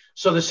 Okay.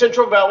 So the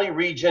Central Valley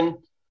region,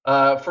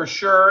 for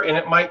sure, and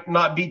it might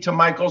not be to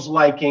Michael's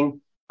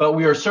liking, but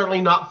we are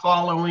certainly not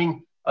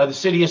following the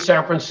city of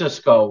San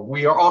Francisco.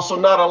 We are also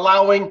not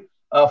allowing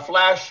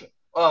flash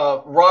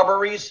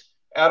robberies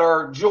at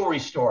our jewelry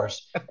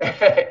stores.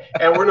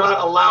 And we're not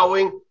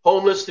allowing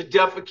homeless to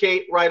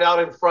defecate right out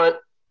in front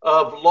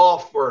of law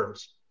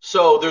firms.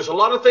 So there's a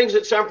lot of things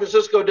that San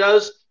Francisco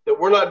does that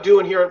we're not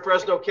doing here in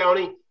Fresno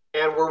County,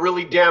 and we're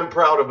really damn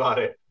proud about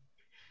it.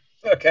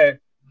 Okay.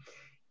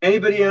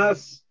 Anybody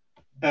else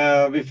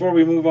before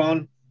we move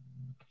on?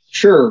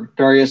 Sure,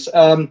 Darius.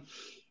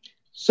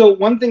 So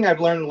one thing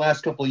I've learned in the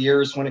last couple of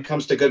years when it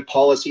comes to good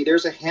policy,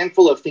 there's a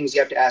handful of things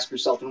you have to ask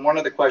yourself. And one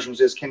of the questions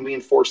is, can we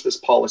enforce this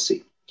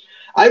policy?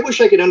 I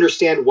wish I could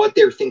understand what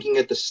they're thinking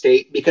at the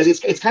state, because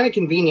it's kind of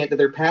convenient that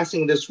they're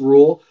passing this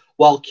rule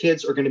while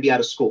kids are going to be out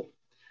of school.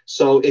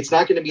 So it's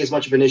not going to be as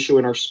much of an issue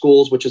in our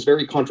schools, which is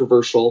very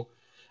controversial.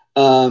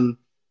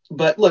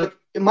 But look,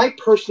 in my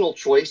personal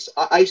choice,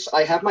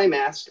 I have my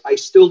mask. I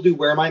still do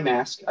wear my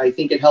mask. I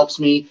think it helps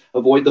me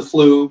avoid the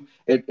flu.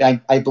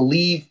 I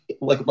believe,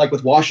 like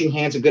with washing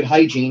hands and good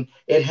hygiene,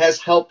 it has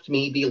helped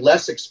me be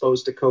less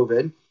exposed to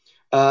COVID.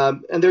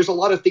 And there's a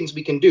lot of things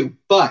we can do,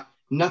 but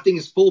nothing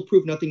is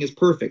foolproof. Nothing is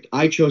perfect.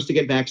 I chose to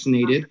get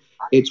vaccinated.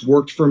 It's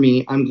worked for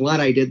me. I'm glad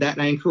I did that,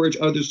 and I encourage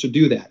others to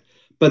do that.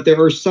 But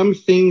there are some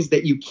things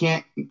that you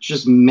can't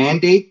just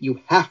mandate. You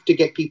have to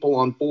get people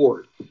on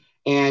board.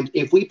 And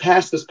if we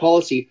pass this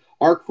policy,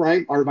 our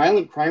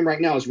violent crime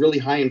right now is really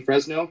high in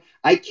Fresno.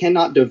 I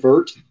cannot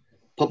divert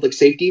public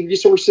safety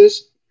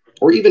resources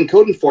or even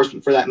code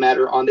enforcement for that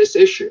matter on this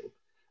issue.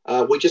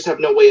 We just have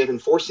no way of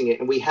enforcing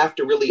it. And we have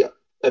to really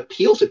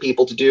appeal to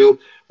people to do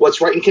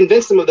what's right and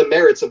convince them of the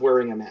merits of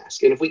wearing a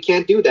mask. And if we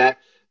can't do that,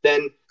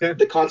 then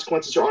the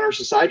consequences are on our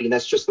society, and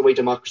that's just the way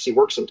democracy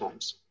works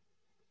sometimes.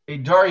 Hey,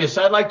 Darius,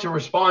 I'd like to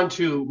respond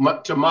to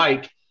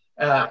Mike.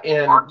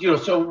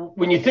 So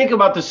when you think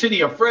about the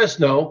city of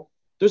Fresno,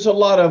 there's a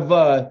lot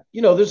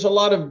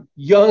of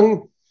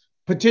young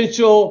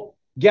potential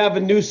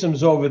Gavin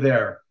Newsoms over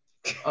there.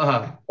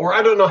 Or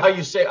I don't know how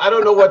you say, I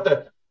don't know what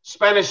the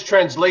Spanish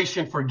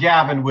translation for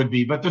Gavin would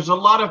be, but there's a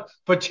lot of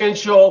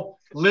potential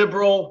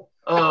liberal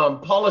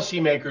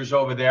policymakers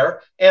over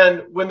there.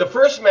 And when the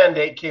first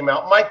mandate came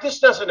out, Mike, this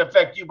doesn't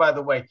affect you, by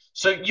the way.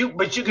 But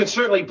you can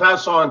certainly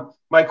pass on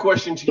my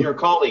question to your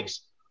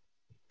colleagues.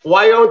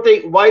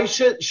 Why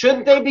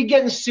shouldn't they be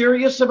getting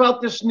serious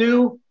about this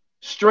new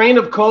strain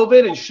of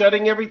COVID and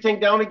shutting everything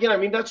down again? I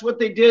mean, that's what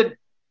they did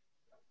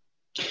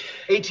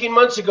 18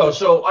 months ago.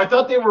 So I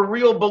thought they were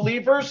real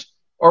believers,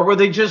 or were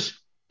they just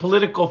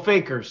political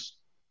fakers?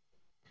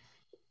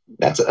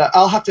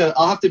 I'll have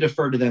to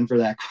defer to them for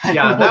that.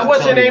 Yeah, that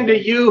wasn't aimed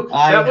at you.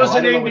 That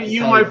wasn't aimed at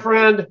you, my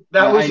friend.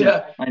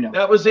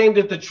 That was aimed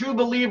at the true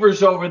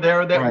believers over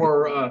there that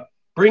were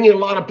bringing a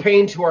lot of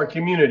pain to our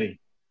community.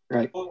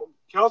 Right. Well,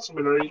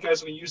 Councilman, are you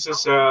guys going to use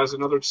this as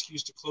another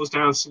excuse to close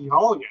down City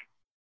Hall again?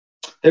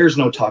 There's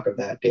no talk of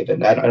that,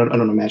 David. I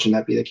don't imagine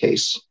that be the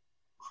case.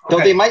 Okay.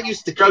 Though they might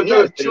use the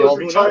two or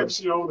three times,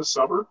 in the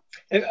summer.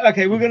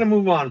 Okay, we're going to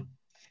move on.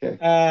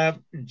 Okay.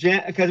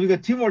 Because we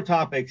got two more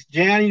topics.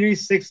 January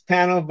 6th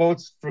panel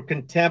votes for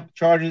contempt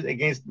charges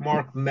against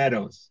Mark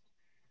Meadows.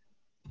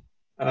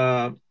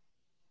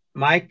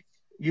 Mike,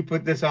 you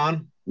put this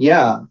on?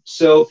 Yeah.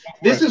 So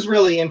this is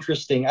really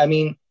interesting. I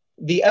mean,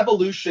 the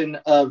evolution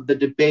of the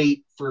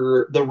debate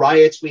for the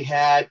riots we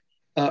had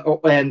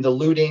and the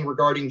looting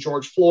regarding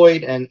George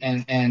Floyd and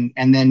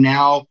then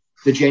now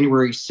the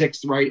January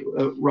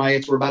 6th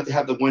riots. We're about to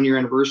have the 1-year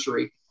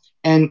anniversary.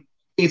 And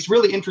it's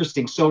really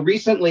interesting. So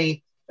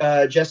recently,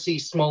 Jesse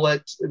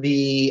Smollett,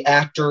 the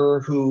actor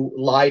who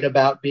lied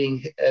about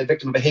being a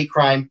victim of a hate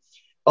crime,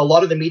 a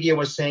lot of the media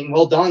was saying,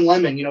 well, Don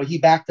Lemon, he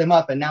backed them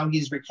up and now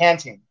he's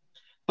recanting.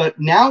 But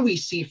now we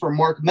see from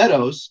Mark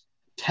Meadows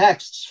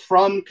texts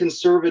from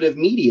conservative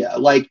media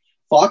like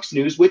Fox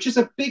News, which is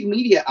a big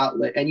media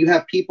outlet. And you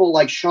have people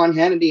like Sean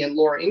Hannity and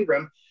Laura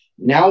Ingraham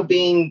now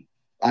being,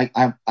 I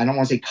don't want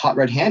to say caught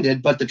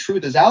red-handed, but the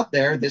truth is out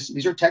there.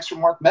 These are texts from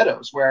Mark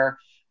Meadows where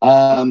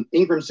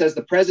Ingram says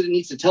the president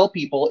needs to tell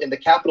people in the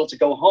Capitol to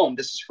go home.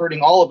 This is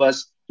hurting all of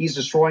us. He's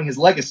destroying his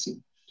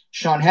legacy.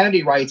 Sean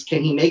Hannity writes,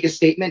 can he make a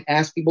statement,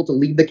 ask people to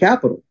leave the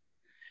Capitol?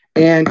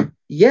 And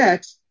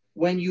yet,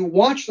 when you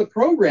watch the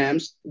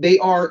programs, they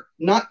are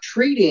not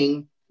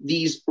treating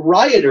these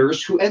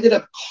rioters who ended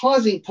up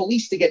causing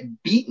police to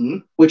get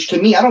beaten, which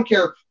to me, I don't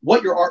care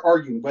what you're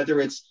arguing, whether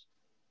it's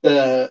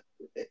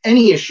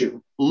any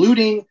issue,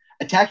 looting,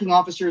 attacking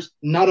officers,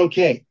 not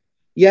okay.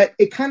 Yet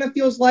it kind of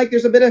feels like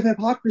there's a bit of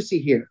hypocrisy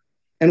here.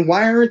 And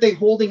why aren't they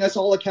holding us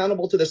all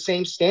accountable to the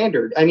same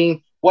standard? I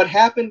mean, what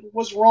happened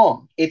was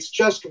wrong. It's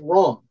just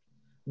wrong.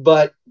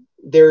 But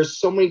there's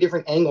so many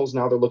different angles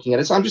now they're looking at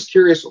it. So I'm just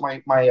curious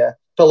what my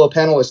fellow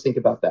panelists think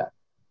about that.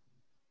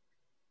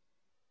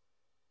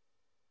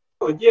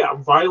 Yeah,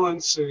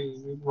 violence,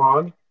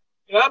 Ron.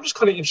 And I'm just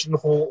kind of interested in the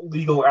whole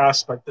legal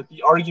aspect, that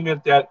the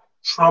argument that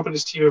Trump and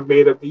his team have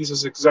made of these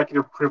as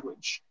executive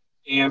privilege,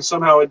 and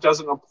somehow it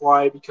doesn't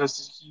apply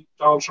because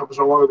Donald Trump is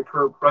no longer the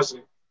current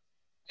president.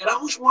 And I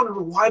always wondered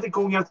why they're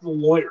going after the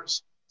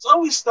lawyers. So I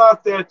always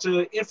thought that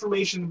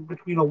information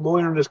between a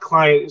lawyer and his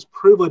client is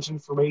privileged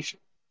information.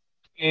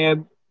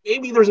 And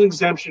maybe there's an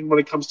exemption when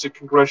it comes to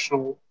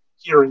congressional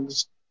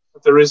hearings,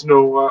 that there is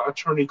no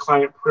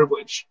attorney-client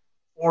privilege,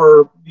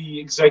 or the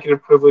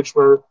executive privilege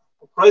where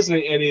the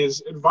president and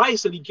his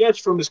advice that he gets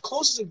from his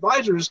closest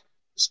advisors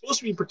is supposed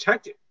to be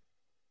protected.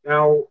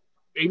 Now,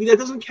 maybe that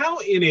doesn't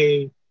count in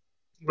a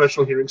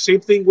congressional hearing. Same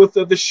thing with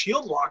the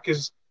shield law,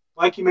 because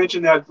like you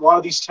mentioned that a lot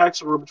of these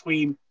texts were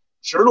between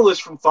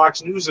journalists from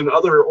Fox News and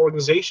other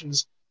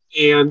organizations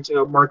and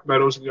Mark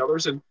Meadows and the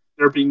others, and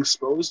they're being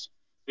exposed.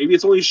 Maybe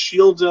it's only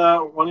shield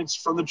when it's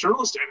from the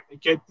journalist end. If they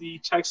get the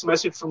text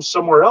message from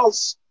somewhere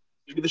else,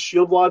 maybe the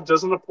shield law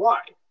doesn't apply.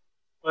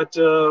 But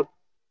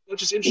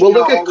just interesting. Well,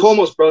 look at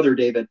Cuomo's brother,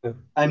 David.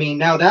 I mean,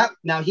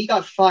 now he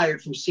got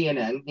fired from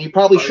CNN. He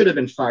probably should have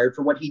been fired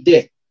for what he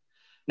did.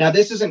 Now,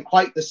 this isn't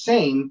quite the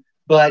same,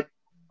 but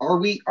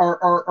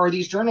are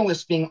these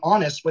journalists being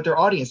honest with their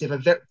audience?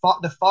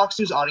 The Fox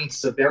News audience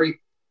is a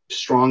very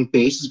strong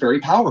base, is very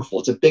powerful.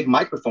 It's a big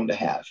microphone to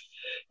have.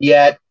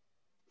 Yet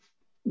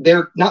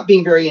they're not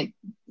being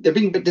they're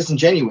being a bit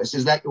disingenuous.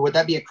 Would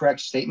that be a correct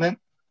statement?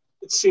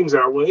 It seems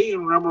that way.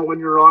 And remember, when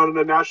you're on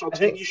a national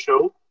TV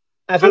show,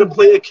 you kind of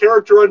play a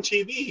character on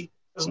TV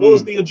as well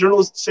as being a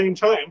journalist at the same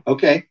time.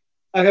 Okay,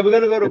 we're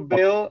going to go to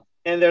Bill,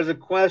 and there's a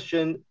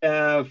question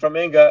from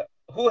Inga.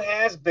 Who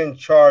has been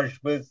charged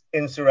with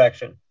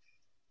insurrection?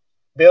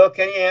 Bill,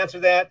 can you answer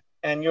that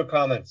and your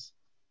comments?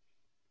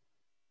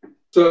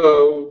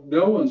 So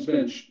no one's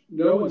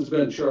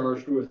been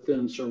charged with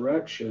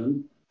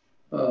insurrection.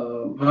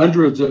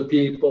 Hundreds of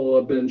people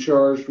have been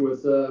charged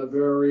with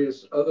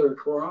various other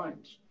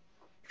crimes,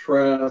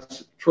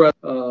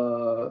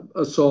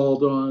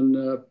 assault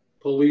on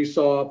police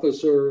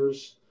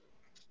officers,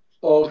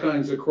 all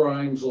kinds of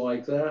crimes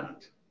like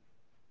that.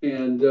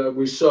 And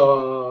we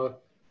saw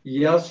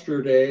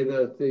yesterday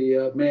that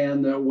the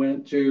man that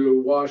went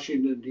to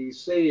Washington,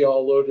 D.C.,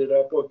 all loaded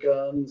up with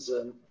guns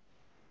and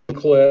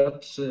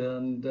clips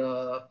and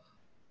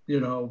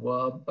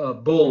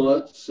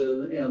bullets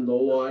and the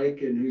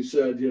like, and who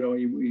said,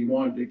 he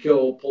wanted to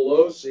kill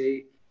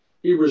Pelosi,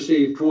 he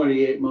received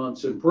 28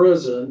 months in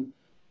prison,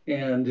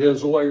 and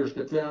his lawyer's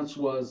defense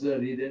was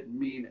that he didn't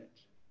mean it,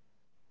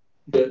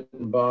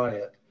 didn't buy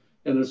it.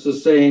 And it's the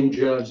same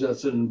judge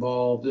that's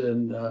involved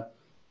in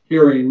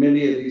hearing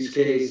many of these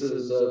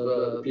cases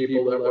of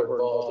people that were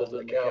involved in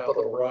the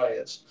Capitol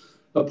riots.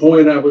 A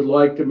point I would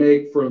like to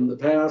make from the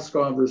past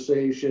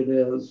conversation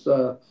is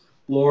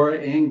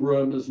Laura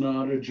Ingraham is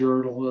not a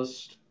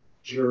journalist.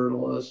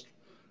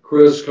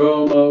 Chris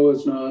Como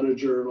is not a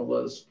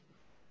journalist.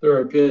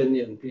 They're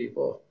opinion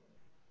people.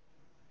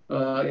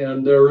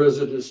 And there is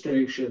a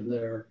distinction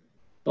there.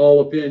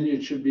 All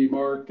opinion should be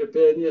marked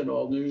opinion.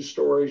 All news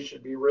stories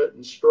should be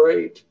written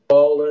straight.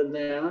 All in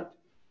that.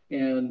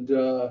 And,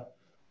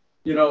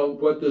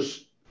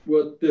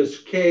 what this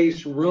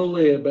case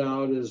really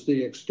about is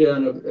the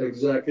extent of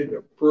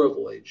executive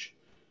privilege.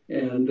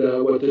 And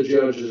what the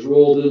judge has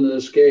ruled in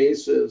this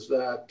case is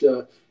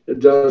that it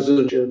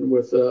doesn't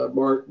with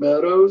Mark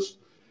Meadows.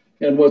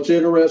 And what's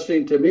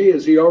interesting to me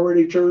is he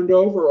already turned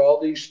over all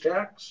these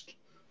texts.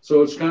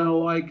 So it's kind of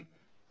like,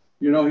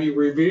 he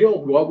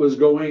revealed what was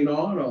going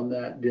on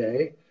that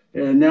day.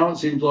 And now it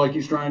seems like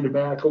he's trying to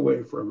back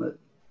away from it.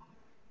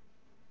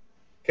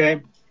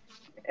 Okay.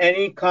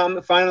 Any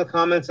final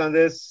comments on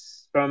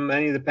this from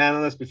any of the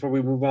panelists before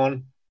we move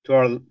on to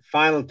our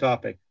final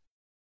topic?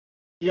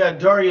 Yeah,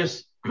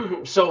 Darius.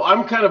 So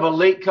I'm kind of a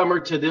latecomer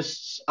to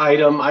this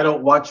item. I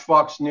don't watch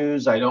Fox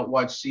News. I don't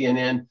watch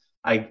CNN.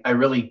 I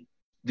really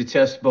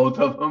detest both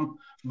of them.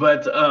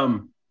 But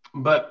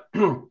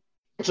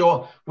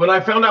so when I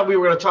found out we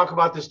were going to talk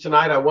about this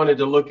tonight, I wanted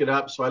to look it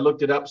up. So I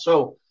looked it up.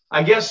 So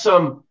I guess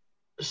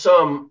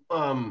some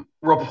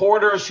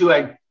reporters who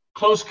had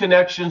close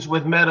connections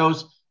with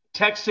Meadows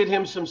texted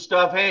him some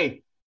stuff.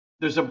 Hey,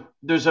 there's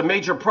a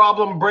major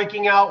problem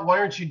breaking out. Why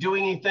aren't you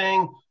doing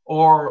anything?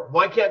 Or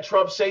why can't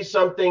Trump say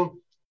something?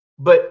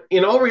 But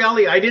in all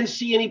reality, I didn't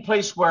see any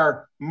place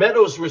where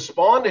Meadows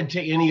responded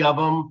to any of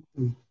them.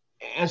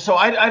 And so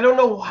I don't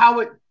know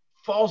how it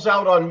falls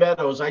out on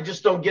Meadows. I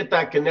just don't get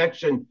that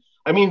connection.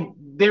 I mean,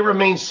 they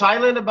remain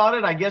silent about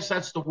it. I guess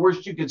that's the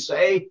worst you could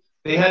say.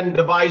 They hadn't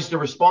devised a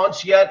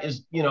response yet,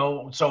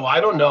 so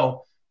I don't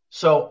know.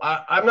 So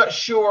I'm not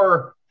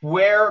sure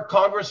where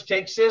Congress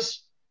takes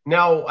this.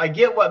 Now, I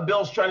get what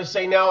Bill's trying to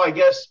say now. I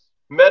guess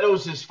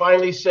Meadows is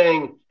finally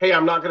saying, hey,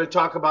 I'm not going to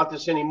talk about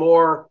this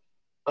anymore.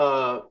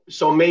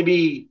 So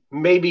maybe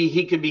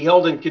he could be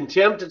held in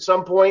contempt at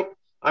some point.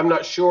 I'm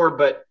not sure,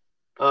 but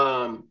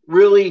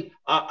really,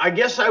 I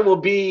guess I will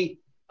be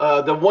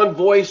the one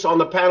voice on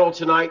the panel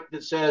tonight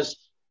that says,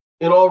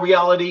 in all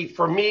reality,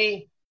 for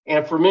me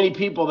and for many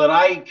people that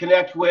I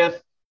connect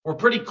with, we're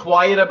pretty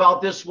quiet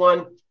about this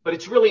one, but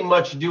it's really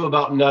much ado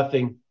about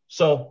nothing.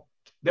 So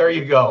there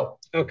you go.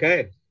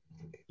 Okay.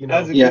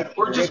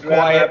 We're just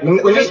quiet.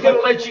 We're just going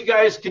to let you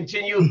guys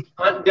continue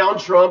hunting down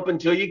Trump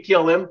until you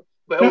kill him.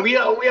 But we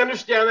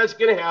understand that's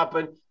going to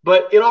happen.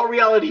 But in all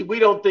reality, we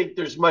don't think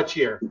there's much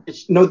here.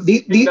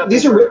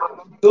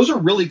 Those are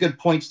really good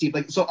points, Steve.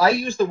 So I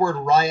use the word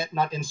riot,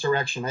 not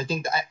insurrection.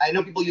 I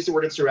know people use the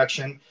word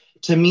insurrection.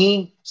 To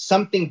me,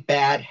 something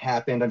bad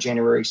happened on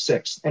January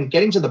 6th. And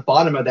getting to the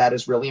bottom of that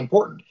is really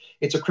important.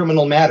 It's a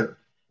criminal matter,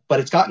 but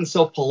it's gotten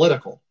so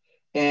political.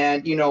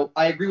 And,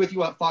 I agree with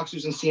you about Fox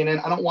News and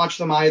CNN. I don't watch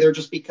them either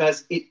just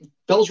because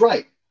Bill's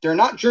right. They're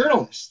not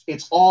journalists.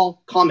 It's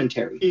all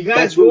commentary.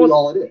 That's really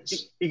all it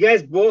is. You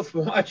guys both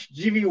watch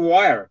GV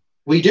Wire.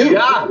 We do.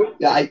 Yeah.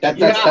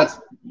 Because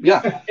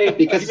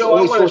it's the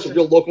only source of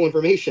real local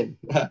information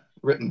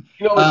written.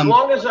 As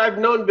long as I've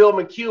known Bill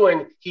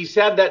McEwen, he's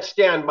had that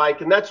stand, Mike.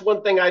 And that's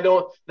one thing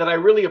that I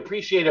really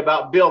appreciate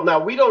about Bill.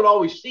 Now, we don't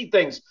always see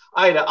things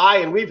eye to eye,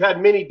 and we've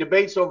had many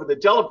debates over the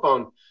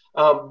telephone.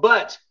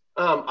 But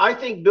I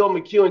think Bill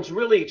McEwen's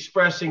really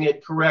expressing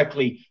it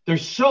correctly.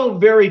 There's so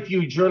very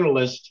few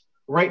journalists.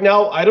 Right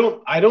now, I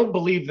don't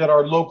believe that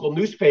our local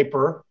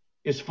newspaper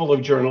is full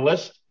of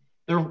journalists.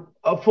 They're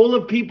full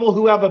of people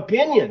who have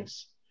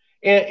opinions.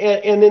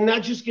 And then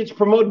that just gets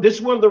promoted. This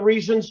is one of the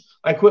reasons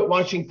I quit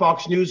watching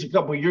Fox News a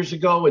couple of years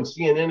ago and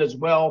CNN as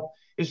well,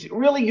 is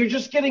really you're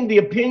just getting the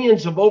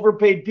opinions of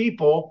overpaid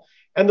people.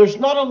 And there's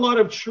not a lot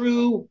of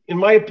true, in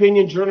my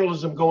opinion,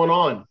 journalism going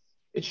on.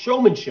 It's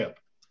showmanship.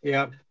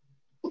 Yeah.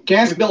 Can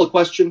I ask Bill a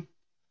question?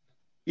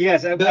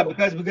 Yes,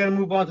 because we're going to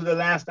move on to the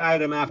last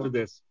item after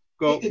this.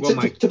 Go,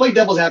 Mike. To play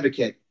devil's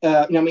advocate,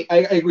 I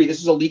agree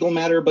this is a legal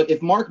matter, but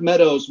if Mark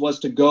Meadows was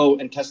to go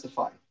and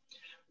testify,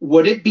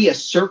 would it be a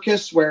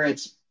circus where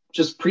it's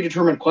just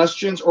predetermined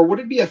questions, or would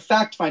it be a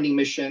fact-finding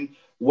mission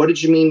what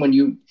did you mean when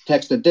you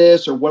texted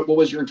this, or what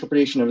was your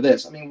interpretation of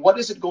this? I mean, what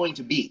is it going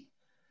to be?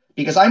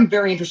 Because I'm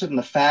very interested in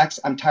the facts.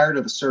 I'm tired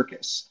of the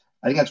circus.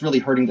 I think that's really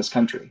hurting this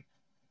country.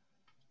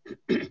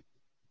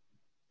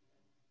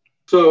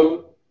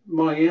 So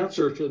my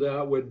answer to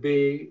that would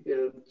be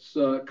it's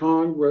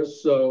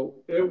Congress, so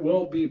it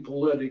won't be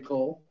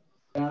political.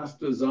 It's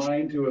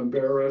designed to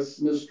embarrass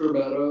Mr.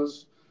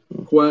 Meadows,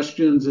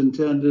 questions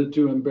intended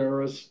to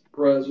embarrass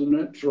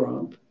President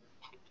Trump.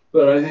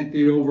 But I think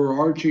the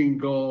overarching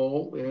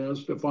goal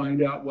is to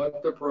find out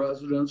what the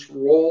president's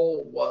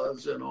role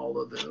was in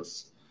all of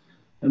this.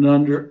 And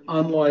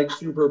unlike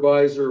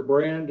Supervisor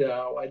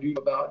Brandow, I do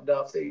about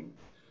nothing.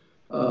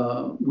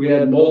 We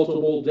had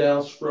multiple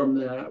deaths from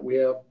that. We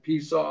have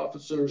peace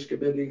officers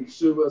committing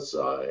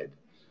suicide.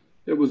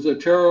 It was a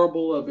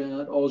terrible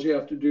event. All you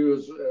have to do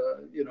is,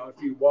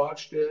 if you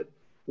watched it,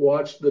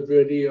 watch the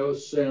video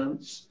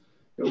since.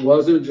 It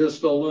wasn't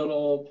just a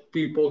little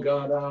people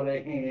got out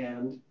of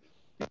hand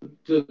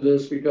to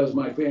this because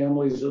my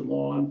family's in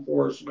law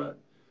enforcement.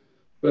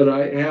 But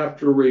I have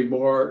to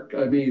remark,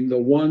 I mean, the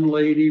one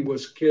lady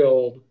was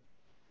killed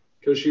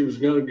because she was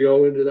going to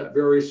go into that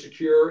very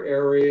secure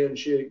area and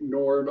she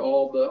ignored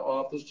all the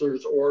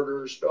officers'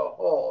 orders to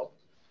halt.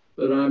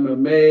 But I'm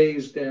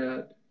amazed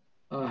at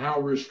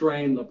how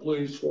restrained the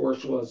police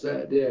force was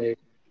that day.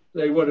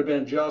 They would have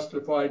been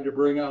justified to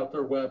bring out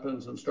their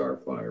weapons and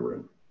start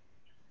firing.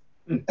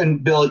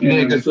 And Bill, you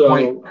made a good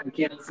point. I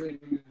can't say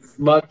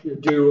much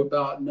ado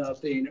about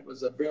nothing. It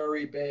was a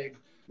very big,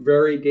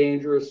 very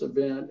dangerous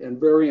event and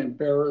very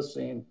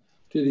embarrassing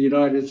to the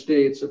United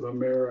States of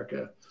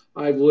America.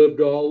 I've lived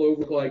all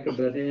over like a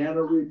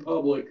banana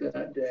republic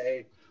that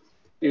day,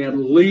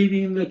 and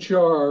leading the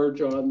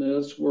charge on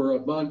this were a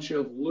bunch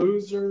of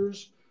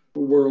losers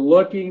who were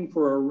looking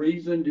for a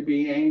reason to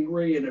be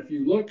angry. And if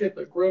you look at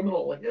the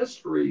criminal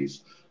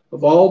histories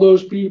of all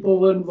those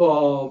people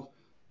involved,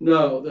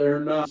 no,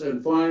 they're not.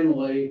 And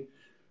finally,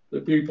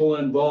 the people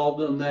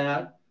involved in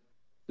that,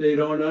 they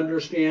don't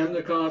understand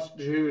the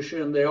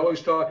Constitution. They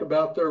always talk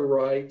about their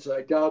rights.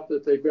 I doubt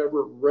that they've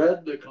ever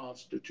read the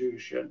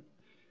Constitution.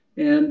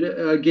 And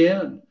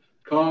again,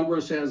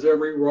 Congress has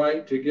every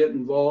right to get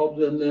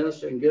involved in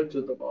this and get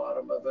to the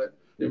bottom of it.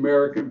 The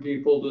American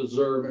people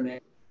deserve an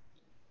answer.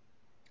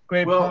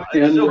 Great. Well,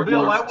 so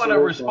Bill, I want to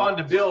respond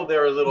to Bill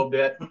there a little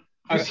bit.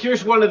 Because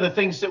here's one of the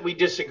things that we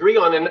disagree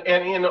on.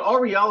 And in all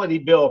reality,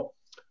 Bill,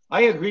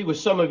 I agree with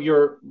some of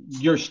your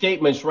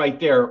statements right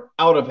there,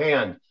 out of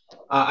hand.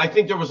 I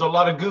think there was a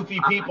lot of goofy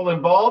people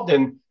involved,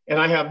 and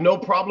I have no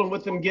problem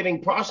with them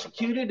getting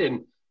prosecuted.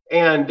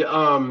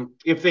 And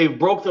if they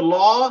broke the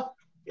law,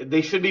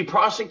 they should be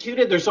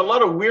prosecuted. There's a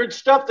lot of weird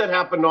stuff that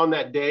happened on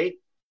that day.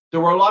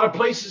 There were a lot of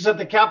places at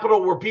the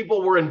Capitol where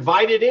people were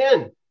invited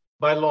in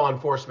by law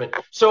enforcement.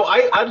 So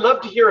I'd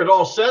love to hear it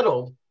all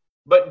settled.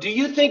 But do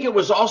you think it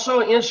was also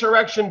an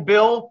insurrection,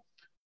 Bill,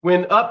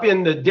 when up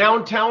in the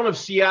downtown of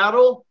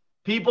Seattle,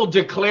 people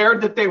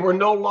declared that they were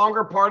no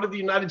longer part of the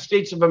United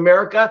States of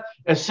America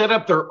and set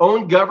up their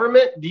own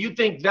government? Do you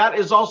think that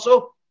is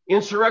also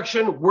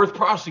insurrection worth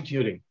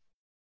prosecuting?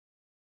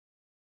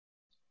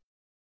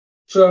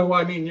 So,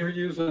 I mean, you're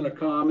using a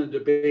common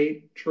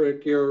debate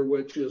trick here,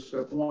 which is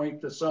to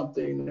point to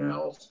something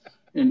else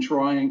and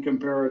try and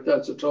compare it.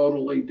 That's a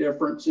totally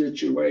different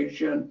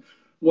situation.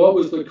 What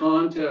was the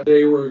context?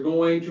 They were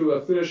going to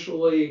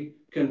officially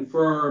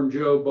confirm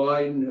Joe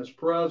Biden as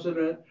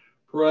president.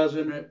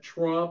 President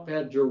Trump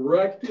had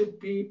directed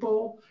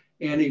people,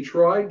 and he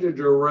tried to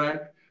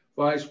direct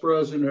Vice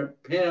President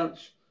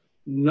Pence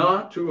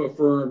not to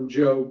affirm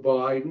Joe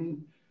Biden.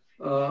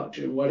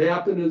 What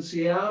happened in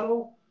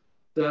Seattle?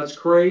 That's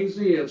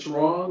crazy. It's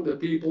wrong. The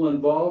people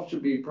involved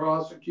should be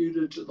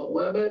prosecuted to the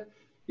limit.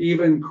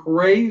 Even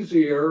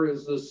crazier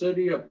is the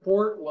city of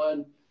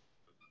Portland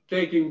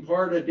taking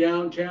part of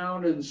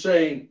downtown and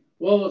saying,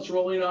 well, it's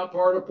really not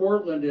part of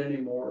Portland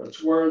anymore.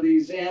 It's where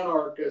these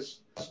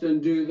anarchists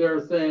do their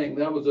thing.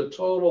 That was a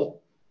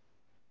total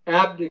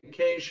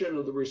abdication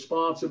of the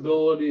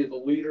responsibility of the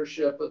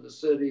leadership of the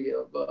city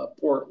of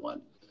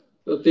Portland.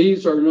 But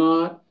these are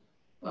not,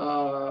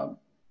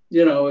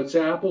 it's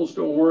apples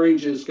to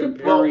oranges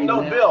comparing.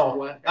 Well, no,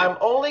 Bill, I'm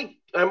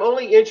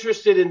only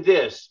interested in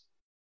this.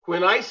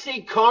 When I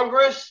see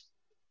Congress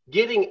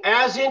getting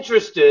as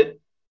interested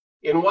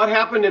in what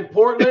happened in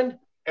Portland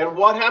and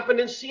what happened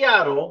in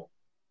Seattle,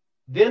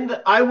 then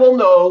I will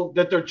know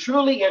that they're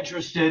truly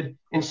interested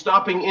in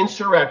stopping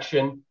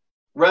insurrection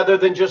rather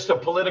than just a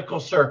political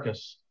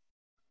circus.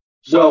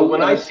 So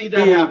when I see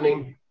that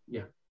happening,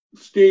 yeah.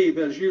 Steve,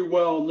 as you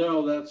well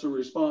know, that's a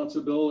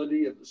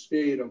responsibility of the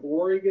state of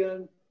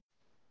Oregon,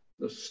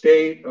 the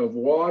state of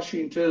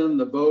Washington,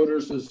 the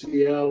voters of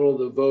Seattle,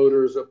 the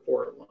voters of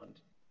Portland.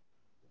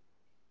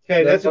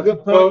 Okay, that's a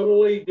good point.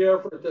 Totally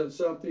different than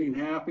something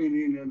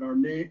happening in our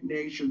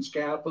nation's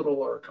capital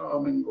or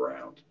common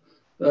ground.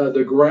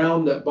 The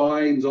ground that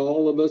binds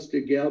all of us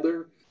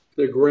together,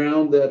 the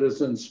ground that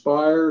has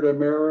inspired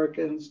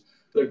Americans,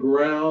 the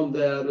ground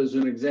that is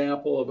an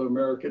example of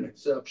American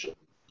exception.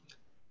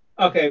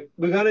 Okay,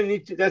 we're going to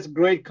need to, that's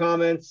great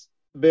comments.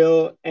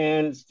 Bill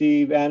and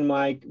Steve and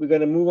Mike. We're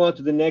going to move on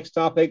to the next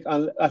topic.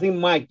 I think,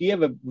 Mike, do you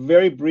have a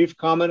very brief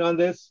comment on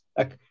this?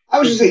 I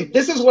was just saying,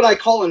 this is what I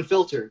call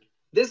unfiltered.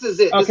 This is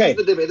it. Okay. This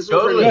is the debate. This is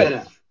what we're Good. looking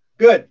at.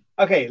 Good.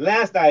 Okay,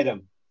 last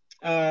item.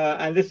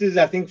 And this is,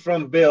 I think,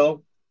 from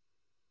Bill.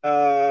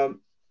 But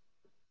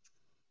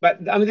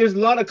I mean, there's a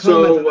lot of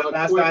comments on that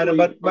last item.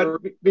 But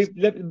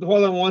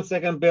hold on one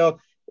second, Bill.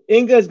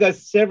 Inga's got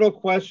several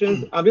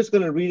questions. I'm just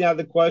going to read out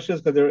the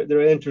questions because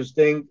they're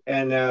interesting,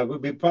 and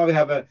we probably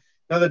have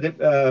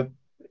another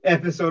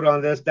episode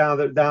on this down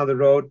the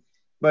road.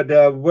 But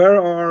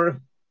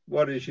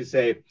what did she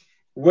say?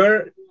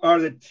 Where are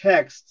the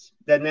texts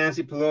that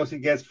Nancy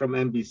Pelosi gets from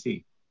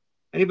NBC?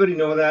 Anybody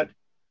know that?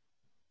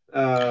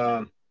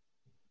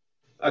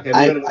 Okay, we're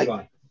going to move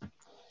on.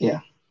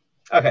 Yeah.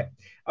 Okay.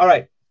 All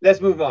right.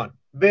 Let's move on.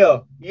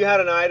 Bill, you had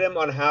an item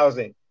on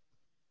housing.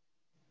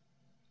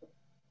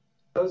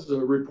 As a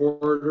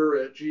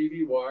reporter at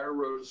GV Wire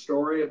wrote a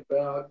story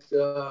about,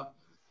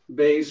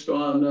 based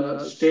on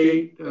a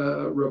state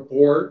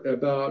report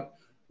about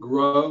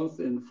growth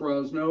in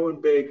Fresno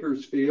and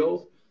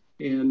Bakersfield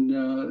in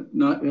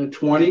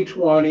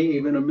 2020,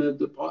 even amid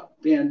the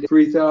pandemic.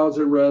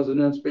 3,000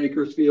 residents.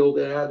 Bakersfield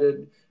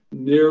added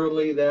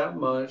nearly that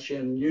much,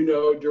 and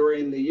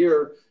during the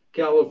year,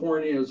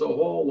 California as a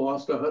whole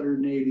lost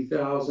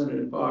 180,000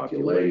 in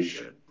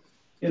population.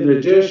 In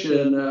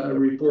addition, a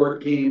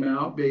report came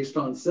out based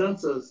on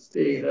census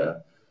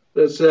data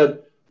that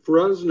said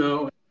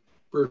Fresno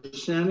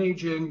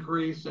percentage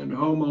increase in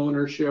home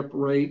ownership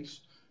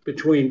rates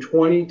between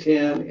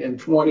 2010 and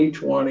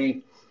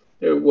 2020.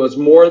 It was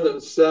more than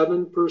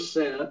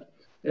 7%.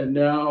 And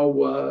now,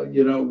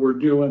 we're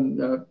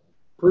doing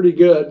pretty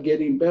good,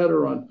 getting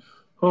better on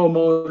home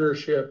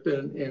ownership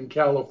in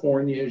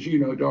California. As you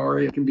know,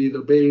 Daria, it can be the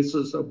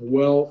basis of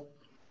wealth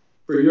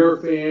for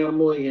your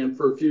family and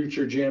for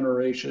future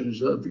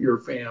generations of your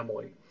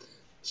family.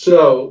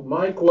 So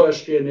my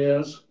question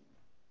is,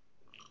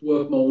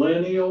 with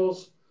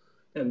millennials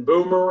and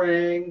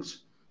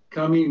boomerangs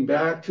coming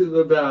back to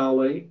the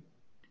valley,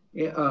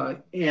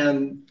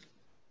 and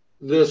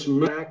this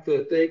fact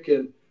that they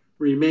can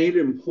remain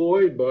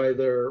employed by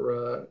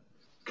their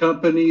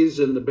companies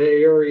in the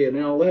Bay Area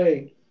and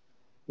LA,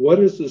 what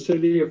is the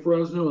city of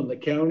Fresno and the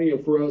county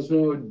of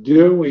Fresno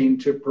doing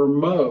to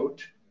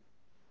promote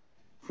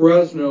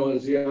Fresno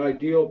as the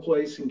ideal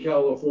place in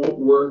California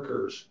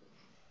workers?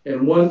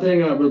 And one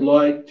thing I would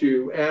like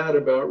to add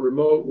about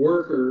remote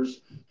workers,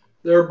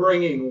 they're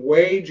bringing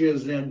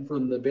wages in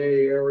from the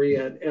Bay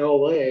Area and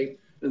LA,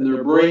 and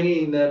they're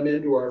bringing them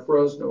into our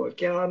Fresno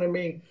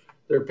economy.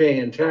 They're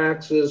paying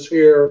taxes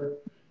here.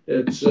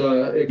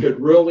 It could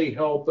really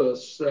help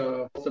us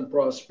the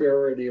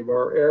prosperity of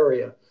our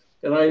area.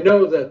 And I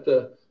know that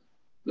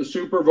the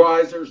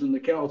supervisors and the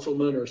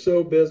councilmen are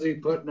so busy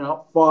putting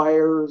out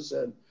fires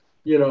and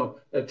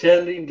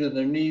attending to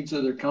the needs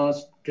of their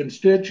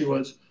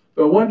constituents.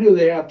 But when do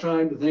they have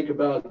time to think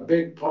about a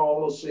big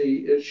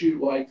policy issue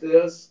like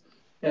this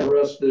and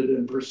interested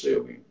in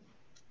pursuing?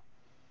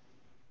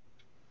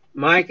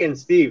 Mike and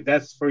Steve,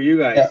 that's for you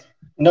guys. Yeah.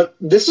 No,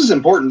 this is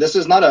important. This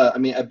is not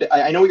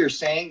I know what you're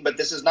saying, but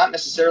this is not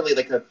necessarily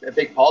like a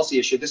big policy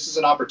issue. This is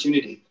an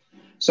opportunity.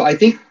 So I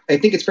think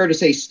it's fair to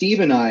say Steve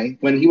and I,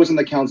 when he was on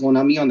the council and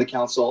now me on the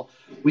council,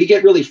 we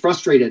get really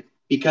frustrated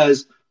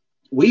because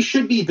we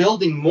should be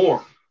building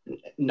more,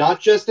 not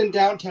just in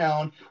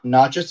downtown,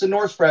 not just in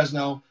North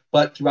Fresno,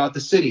 but throughout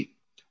the city.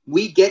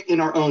 We get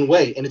in our own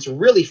way, and it's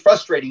really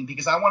frustrating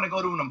because I want to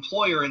go to an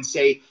employer and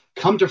say,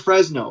 come to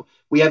Fresno.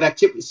 We have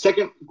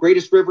second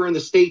greatest river in the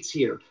states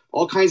here,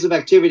 all kinds of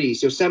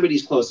activities.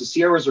 Yosemite's close, the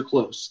Sierras are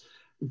close.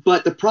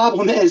 But the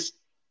problem is,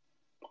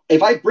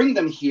 if I bring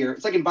them here,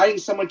 it's like inviting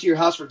someone to your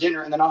house for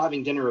dinner and then not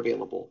having dinner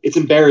available. It's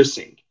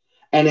embarrassing.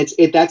 And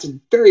that's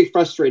very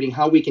frustrating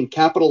how we can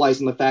capitalize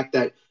on the fact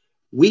that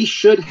we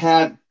should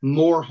have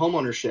more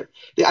homeownership.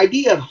 The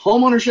idea of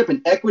homeownership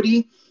and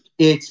equity,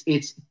 it's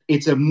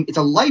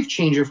a life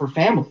changer for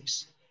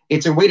families.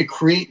 It's a way to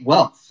create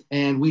wealth,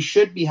 and we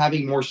should be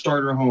having more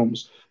starter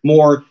homes,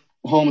 more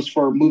homes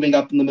for moving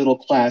up in the middle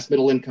class,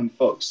 middle income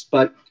folks.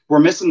 But we're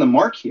missing the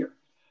mark here.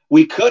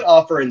 We could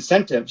offer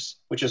incentives,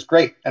 which is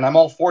great, and I'm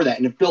all for that.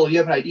 And if Bill, you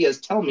have ideas,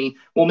 tell me.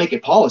 We'll make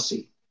it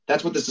policy.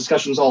 That's what this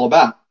discussion is all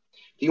about.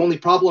 The only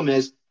problem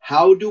is,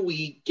 how do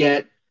we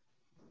get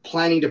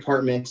planning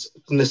departments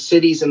from the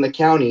cities and the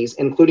counties,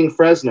 including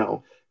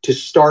Fresno, to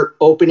start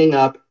opening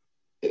up?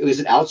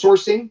 Is it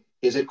outsourcing?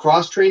 Is it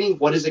cross-training?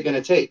 What is it going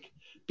to take?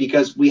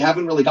 Because we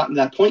haven't really gotten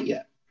to that point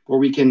yet where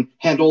we can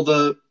handle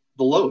the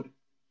load.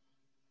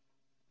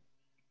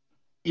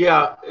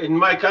 Yeah, and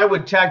Mike, I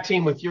would tag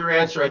team with your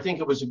answer. I think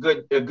it was a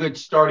good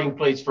starting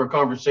place for a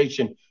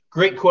conversation.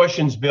 Great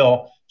questions,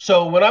 Bill.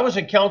 So when I was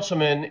a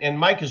councilman, and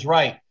Mike is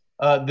right,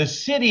 the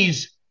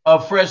cities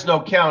of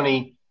Fresno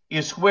County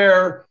is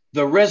where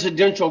the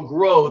residential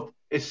growth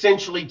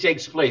essentially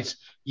takes place.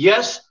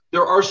 Yes,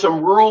 there are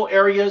some rural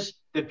areas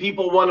that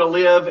people want to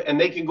live and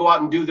they can go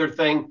out and do their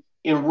thing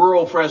in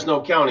rural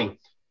Fresno County.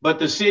 But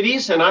the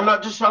cities, and I'm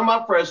not just talking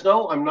about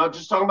Fresno, I'm not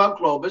just talking about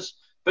Clovis,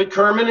 but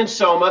Kerman and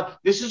Selma,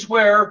 this is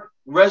where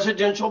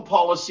residential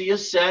policy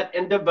is set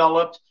and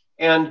developed,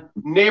 and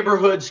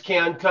neighborhoods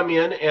can come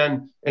in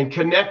and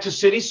connect to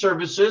city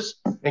services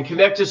and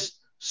connect to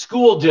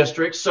school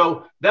districts.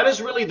 So that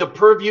is really the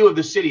purview of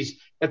the cities.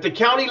 At the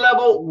county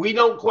level, we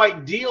don't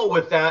quite deal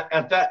with that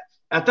at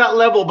that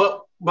level.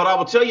 But I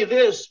will tell you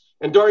this,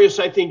 and Darius,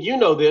 I think you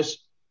know this,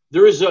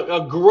 there is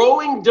a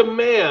growing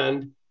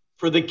demand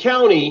for the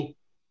county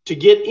to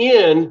get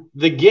in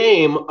the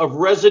game of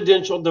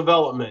residential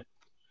development.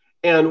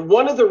 And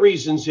one of the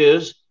reasons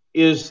is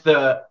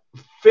the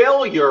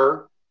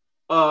failure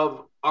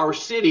of our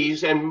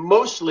cities, and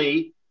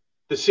mostly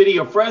the city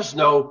of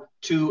Fresno,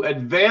 to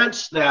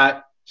advance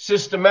that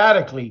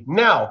systematically.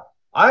 Now,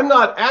 I'm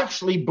not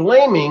actually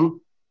blaming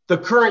the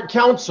current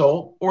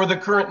council or the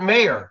current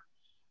mayor,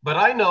 but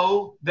I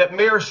know that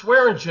Mayor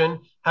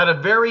Swearingen had a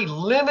very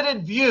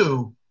limited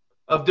view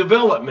of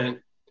development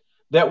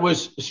that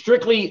was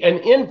strictly an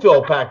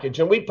infill package,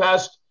 and we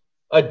passed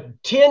a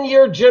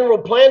 10-year general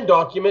plan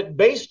document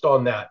based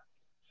on that.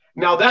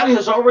 Now, that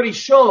has already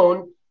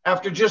shown,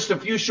 after just a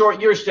few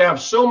short years, to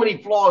have so many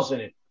flaws in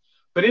it.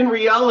 But in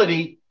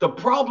reality, the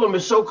problem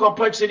is so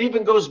complex, it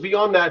even goes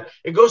beyond that.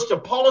 It goes to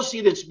policy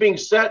that's being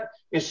set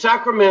in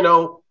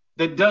Sacramento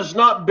that does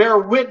not bear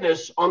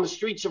witness on the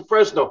streets of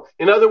Fresno.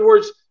 In other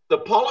words, the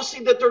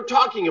policy that they're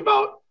talking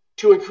about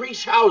to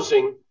increase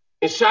housing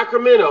in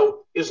Sacramento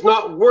is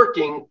not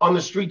working on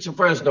the streets of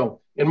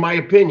Fresno, in my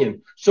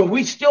opinion. So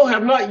we still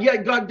have not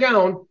yet got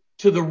down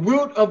to the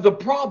root of the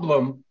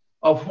problem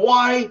of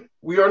why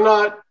we are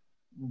not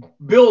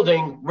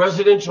building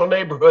residential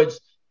neighborhoods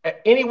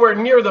anywhere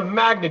near the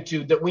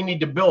magnitude that we need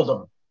to build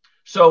them.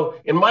 So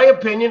in my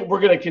opinion,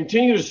 we're going to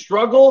continue to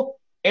struggle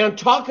and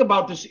talk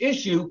about this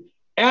issue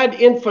ad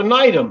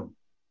infinitum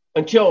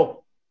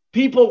until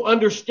people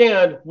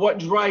understand what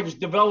drives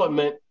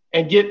development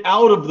and get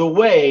out of the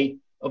way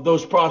of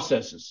those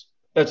processes.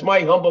 That's my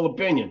humble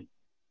opinion.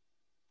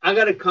 I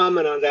got a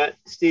comment on that,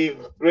 Steve.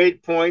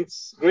 Great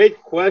points.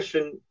 Great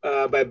question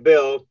by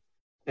Bill,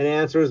 and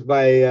answers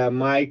by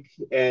Mike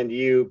and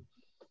you.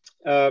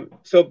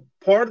 So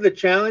part of the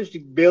challenge to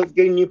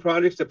getting new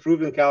projects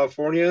approved in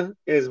California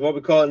is what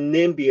we call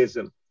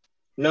NIMBYism,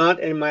 not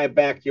in my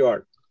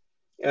backyard.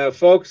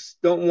 Folks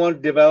don't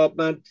want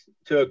development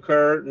to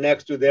occur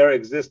next to their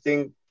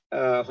existing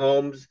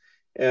homes.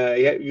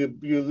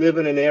 You live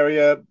in an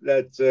area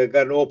that's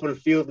got an open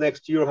field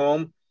next to your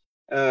home.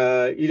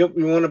 You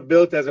want to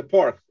build as a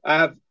park. I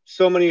have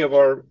so many of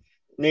our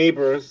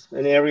neighbors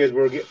in areas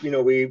where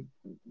we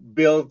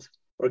build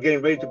or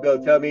getting ready to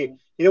build tell me,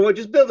 you know what,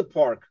 just build a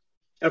park.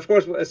 And of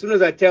course, as soon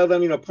as I tell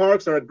them,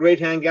 parks are a great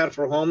hangout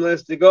for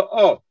homeless, they go,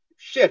 oh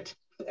shit,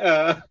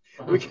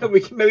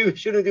 maybe we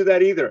shouldn't do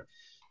that either.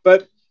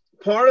 But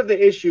part of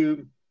the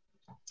issue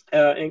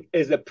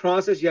is the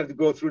process you have to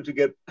go through to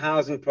get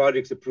housing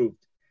projects approved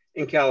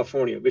in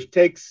California, which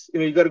takes,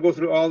 you got to go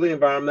through all the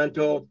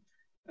environmental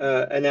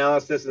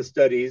analysis and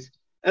studies.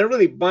 And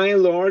really, by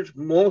and large,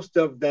 most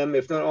of them,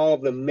 if not all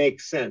of them, make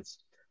sense.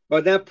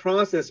 But that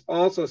process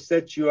also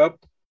sets you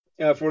up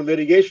for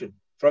litigation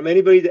from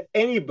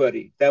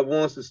anybody that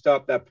wants to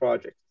stop that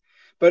project.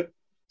 But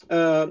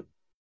parallel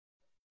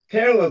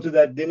to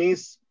that,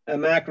 Denise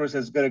Macros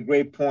has got a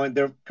great point.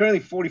 There are currently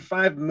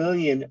 45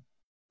 million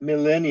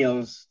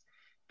millennials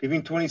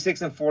between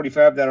 26 and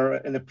 45 that are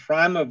in the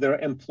prime of their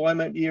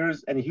employment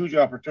years, and a huge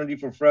opportunity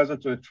for Fresno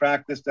to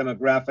attract this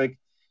demographic,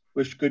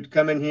 which could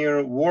come in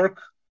here,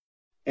 work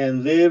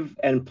and live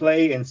and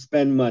play and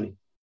spend money.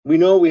 We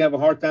know we have a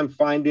hard time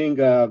finding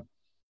the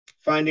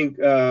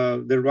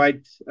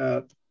right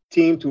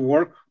team to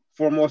work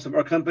for most of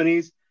our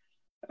companies.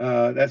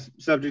 That's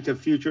subject to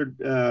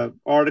future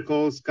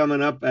articles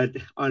coming up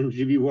on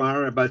GB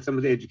Wire about some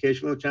of the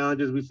educational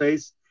challenges we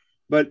face.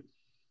 But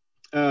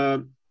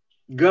local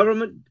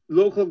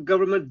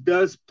government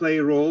does play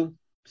a role,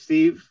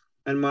 Steve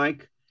and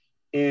Mike,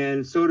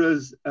 and so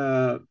does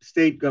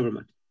state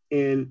government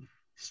in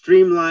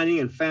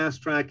streamlining and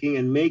fast tracking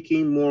and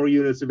making more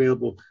units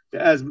available.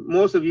 As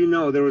most of you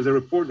know, there was a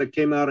report that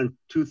came out in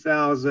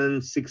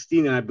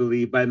 2016, I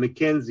believe, by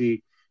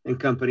McKinsey and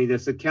Company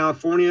that said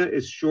California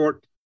is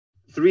short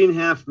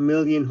 3.5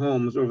 million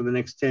homes over the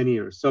next 10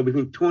 years. So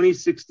between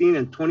 2016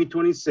 and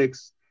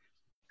 2026,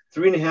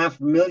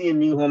 3.5 million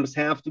new homes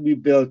have to be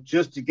built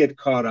just to get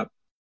caught up.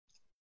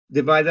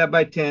 Divide that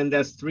by 10,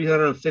 that's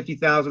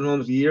 350,000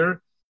 homes a year.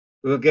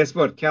 Well, guess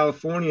what?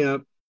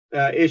 California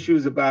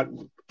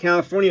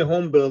California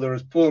home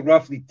builders pull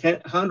roughly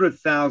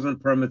 100,000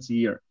 permits a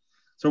year.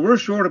 So we're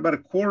short about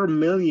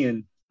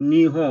 250,000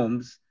 new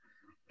homes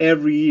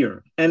every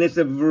year. And it's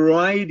a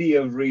variety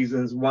of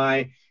reasons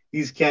why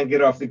these can't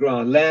get off the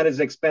ground. Land is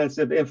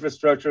expensive,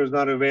 infrastructure is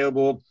not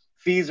available,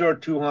 fees are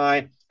too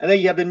high. And then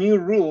you have the new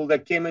rule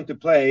that came into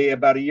play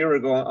about a year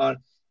ago on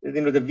the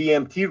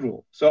VMT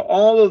rule. So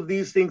all of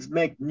these things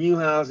make new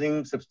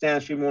housing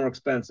substantially more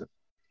expensive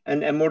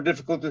and more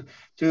difficult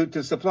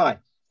to supply.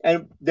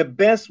 And the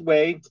best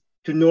way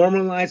to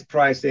normalize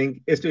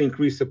pricing is to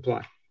increase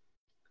supply.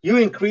 you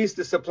increase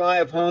the supply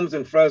of homes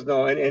in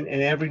Fresno and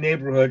in every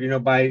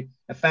neighborhood, by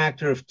a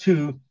factor of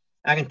 2,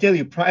 I can tell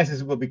you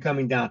prices will be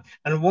coming down.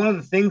 And one of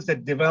the things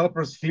that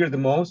developers fear the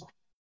most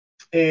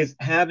is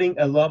having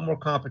a lot more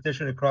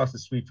competition across the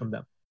street from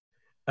them,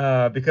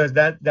 because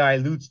that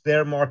dilutes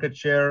their market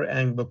share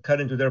and will cut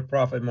into their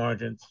profit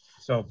margins.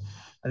 So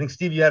I think,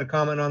 Steve, you had a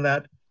comment on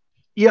that?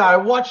 Yeah, I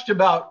watched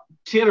about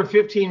 10 or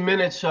 15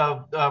 minutes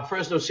of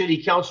Fresno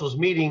City Council's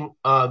meeting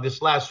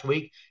this last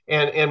week.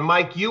 And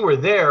Mike, you were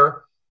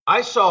there.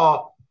 I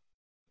saw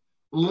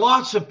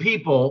lots of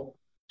people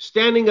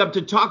standing up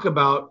to talk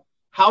about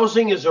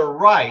housing is a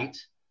right,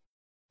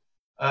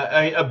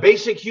 a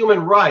basic human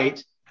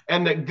right,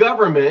 and that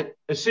government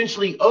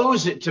essentially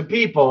owes it to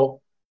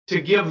people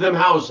to give them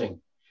housing.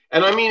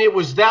 And I mean, it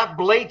was that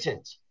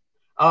blatant.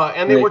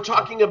 And they were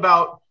talking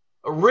about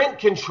rent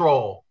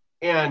control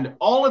and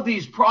all of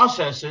these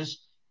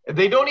processes.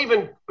 They don't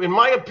even, in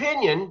my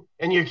opinion,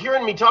 and you're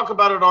hearing me talk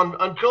about it on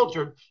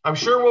Unfiltered, I'm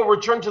sure we'll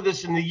return to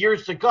this in the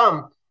years to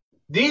come.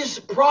 These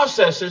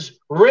processes,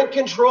 rent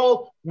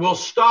control, will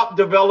stop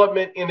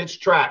development in its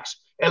tracks.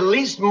 At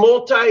least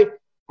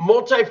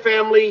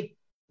multi-family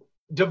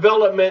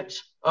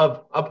developments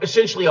of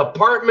essentially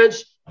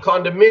apartments,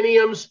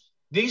 condominiums.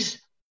 These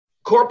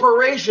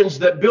corporations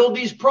that build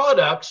these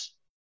products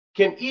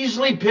can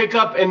easily pick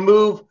up and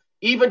move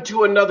even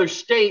to another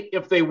state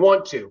if they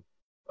want to,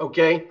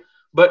 okay?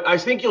 But I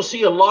think you'll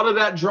see a lot of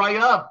that dry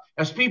up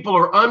as people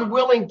are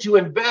unwilling to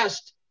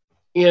invest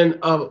in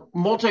a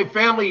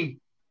multifamily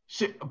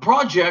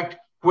project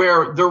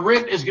where the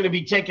rent is going to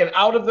be taken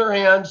out of their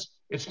hands.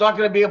 It's not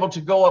going to be able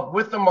to go up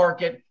with the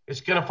market.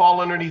 It's going to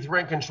fall underneath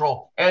rent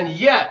control. And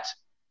yet,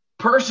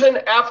 person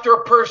after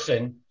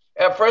person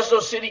at Fresno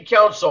City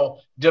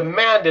Council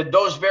demanded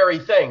those very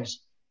things.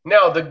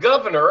 Now, the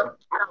governor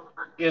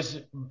is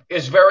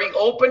very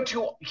open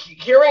to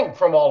hearing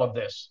from all of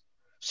this.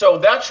 So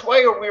that's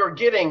why we are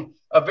getting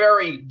a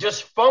very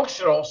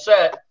dysfunctional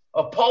set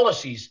of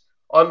policies.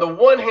 On the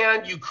one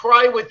hand, you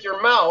cry with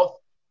your mouth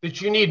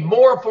that you need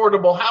more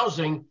affordable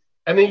housing,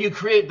 and then you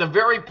create the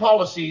very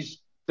policies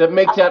that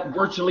make that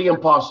virtually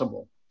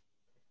impossible.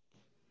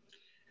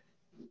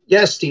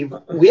 Yes, Steve,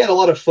 we had a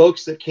lot of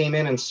folks that came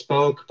in and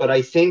spoke, but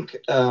I think,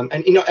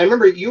 I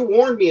remember you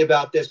warned me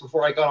about this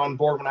before I got on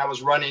board when I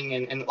was running,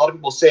 and a lot of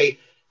people say,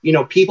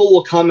 people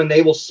will come and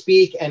they will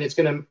speak and it's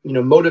going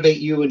to, motivate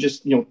you and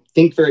just,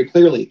 think very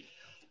clearly.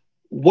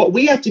 What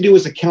we have to do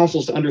as a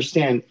council is to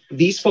understand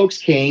these folks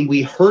came,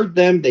 we heard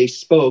them, they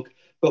spoke,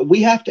 but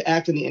we have to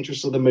act in the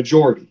interest of the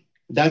majority.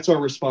 That's our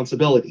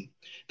responsibility.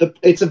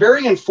 It's a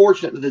very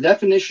unfortunate that the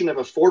definition of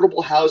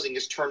affordable housing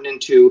is turned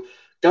into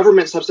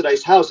government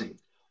subsidized housing.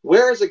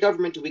 Where as a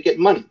government do we get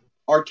money?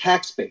 Our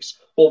tax base.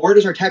 Well, where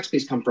does our tax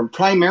base come from?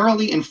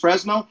 Primarily in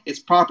Fresno, it's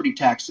property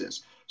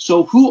taxes.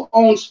 So who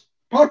owns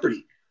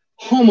property?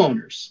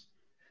 Homeowners.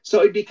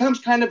 So it becomes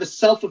kind of a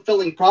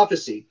self-fulfilling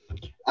prophecy.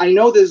 I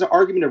know there's an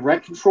argument of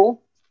rent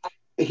control.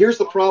 Here's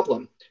the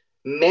problem.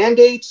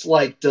 Mandates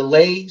like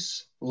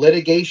delays,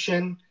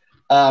 litigation,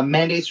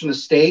 mandates from the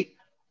state,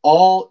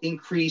 all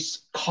increase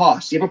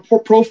costs. You have a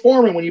pro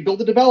forma when you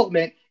build a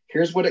development,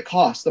 here's what it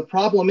costs. The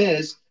problem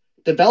is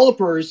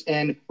developers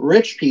and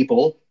rich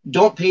people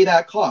don't pay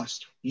that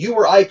cost. You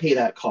or I pay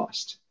that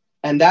cost.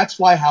 And that's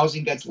why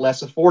housing gets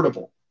less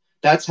affordable.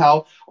 That's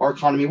how our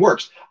economy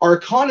works. Our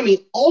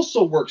economy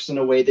also works in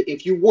a way that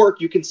if you work,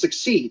 you can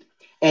succeed.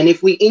 And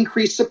if we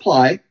increase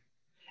supply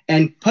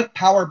and put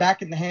power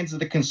back in the hands of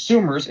the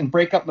consumers and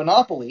break up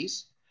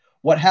monopolies,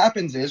 what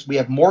happens is we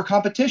have more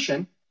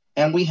competition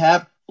and we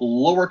have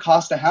lower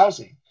cost of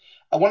housing.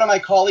 One of my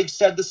colleagues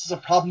said this is a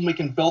problem we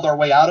can build our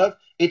way out of.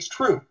 It's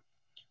true.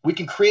 We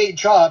can create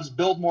jobs,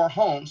 build more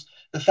homes.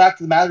 The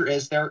fact of the matter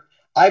is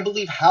I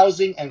believe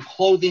housing and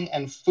clothing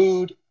and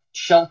food,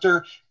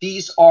 shelter,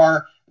 these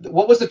are,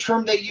 what was the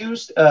term they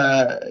used?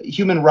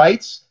 Human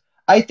rights.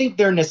 I think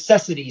they're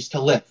necessities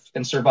to live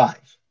and survive.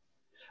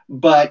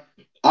 But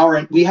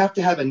we have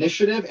to have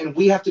initiative and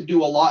we have to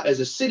do a lot as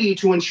a city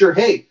to ensure,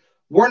 hey,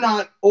 we're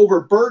not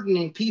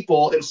overburdening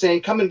people and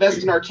saying, come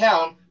invest in our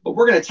town, but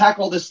we're going to tack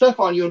all this stuff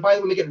on you. And by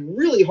the way, make it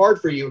really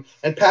hard for you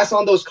and pass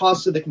on those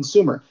costs to the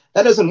consumer.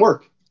 That doesn't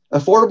work.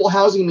 Affordable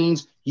housing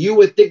means you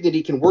with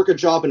dignity can work a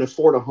job and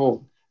afford a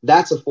home.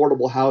 That's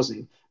affordable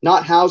housing,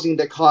 not housing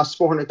that costs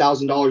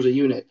 $400,000 a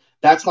unit.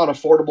 That's not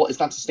affordable. It's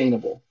not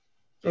sustainable.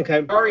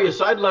 Okay.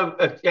 Darius, I'd love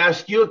to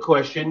ask you a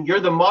question. You're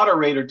the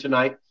moderator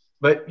tonight,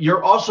 but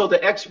you're also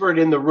the expert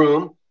in the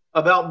room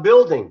about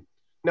building.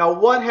 Now,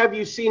 what have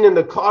you seen in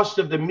the cost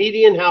of the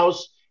median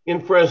house in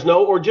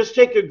Fresno, or just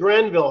take a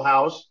Granville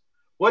house?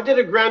 What did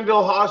a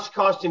Granville house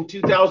cost in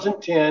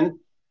 2010?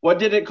 What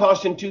did it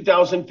cost in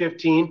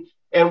 2015?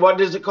 And what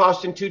does it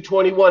cost in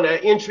 2021, an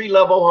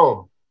entry-level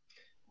home?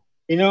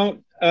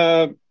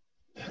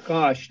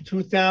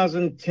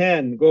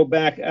 2010, go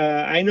back.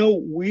 I know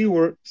we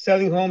were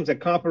selling homes at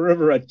Copper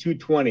River at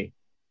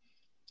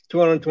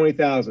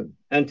 220,000.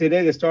 And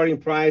today the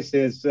starting price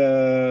is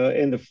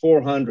in the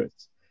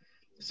 400s.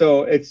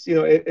 So it's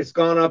it's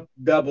gone up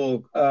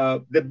double.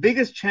 The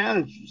biggest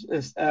challenge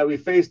we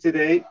face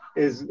today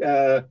is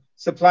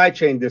supply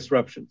chain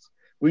disruptions.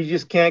 We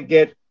just can't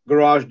get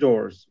garage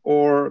doors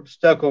or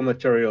stucco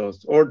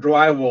materials or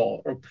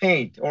drywall or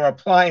paint or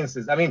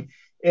appliances. I mean,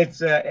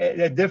 it's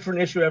a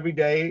different issue every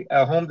day.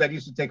 A home that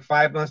used to take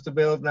 5 months to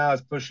build now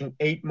is pushing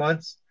 8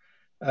 months.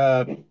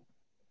 Uh,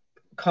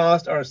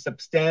 Costs are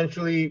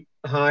substantially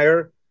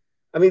higher.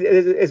 I mean,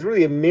 it's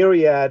really a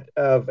myriad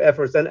of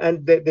efforts.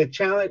 And the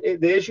challenge,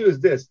 the issue is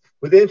this: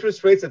 with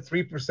interest rates at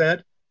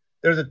 3%,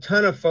 there's a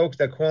ton of folks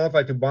that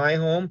qualify to buy a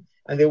home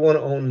and they want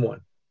to own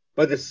one.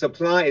 But the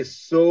supply is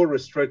so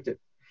restricted.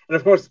 And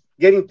of course,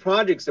 getting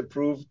projects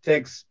approved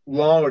takes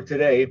longer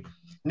today.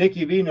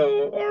 Nikki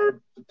Vino,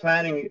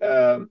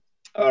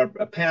 our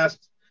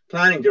past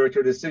planning director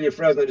of the city of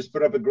Fresno, just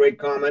put up a great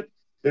comment.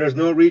 There's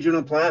no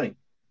regional planning.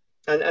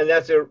 And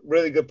that's a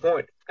really good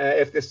point.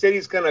 If the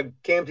cities kind of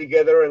came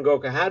together and go,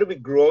 okay, how do we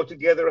grow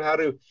together? How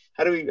do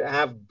we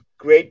have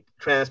great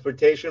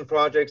transportation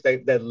projects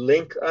that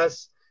link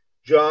us,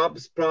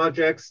 jobs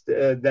projects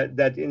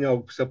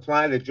that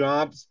supply the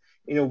jobs?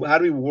 How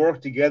do we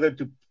work together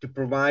to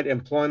provide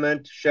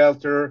employment,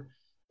 shelter,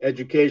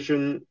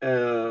 education,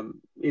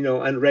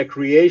 and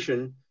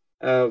recreation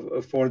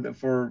for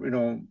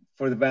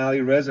the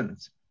valley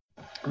residents?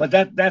 But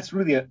that's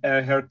really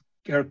a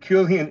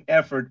Herculean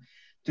effort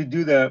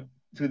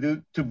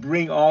to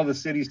bring all the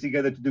cities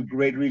together to do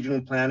great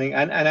regional planning.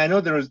 And I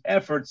know there's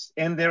efforts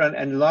in there,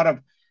 and a lot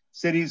of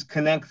cities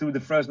connect through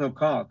the Fresno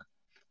COG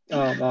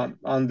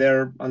on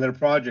their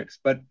projects.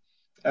 But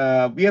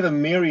we have a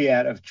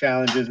myriad of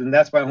challenges, and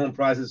that's why home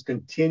prices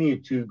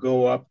continue to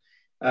go up.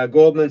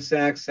 Goldman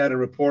Sachs had a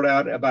report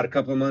out about a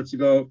couple of months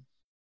ago.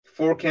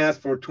 Forecast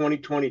for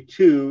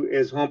 2022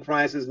 is home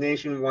prices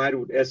nationwide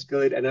would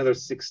escalate another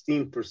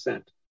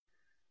 16%,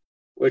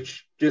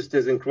 which just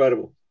is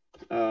incredible.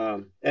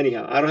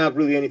 Anyhow, I don't have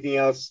really anything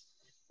else.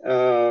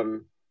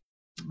 But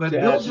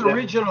Bill's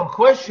original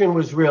question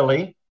was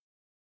really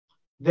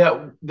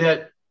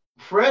that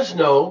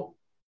Fresno,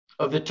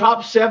 of the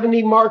top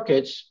 70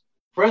 markets,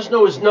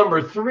 Fresno is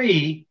number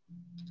 3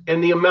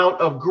 in the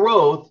amount of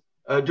growth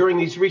during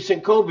these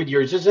recent COVID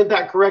years. Isn't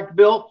that correct,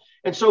 Bill?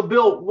 And so,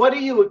 Bill,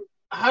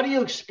 how do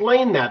you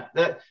explain that?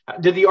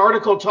 Did the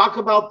article talk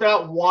about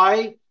that?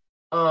 Why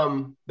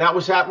that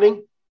was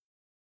happening?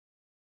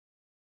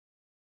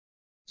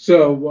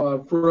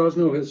 So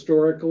Fresno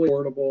historically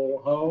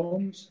affordable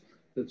homes.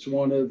 It's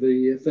one of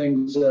the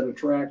things that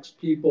attracts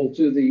people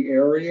to the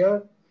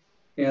area.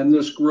 And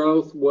this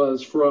growth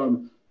was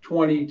from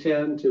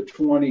 2010 to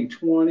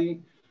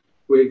 2020.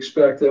 We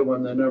expect that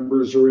when the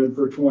numbers are in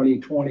for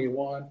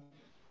 2021,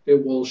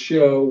 it will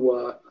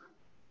show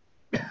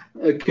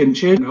a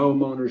continued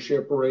home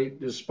ownership rate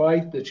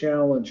despite the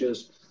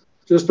challenges.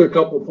 Just a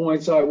couple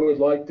points I would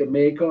like to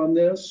make on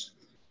this.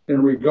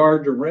 In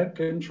regard to rent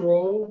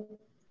control,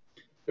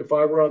 if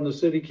I were on the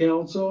city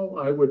council,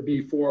 I would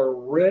be for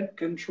rent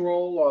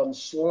control on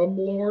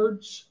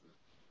slumlords.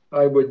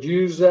 I would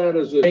use that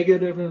as a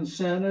negative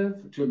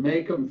incentive to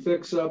make them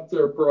fix up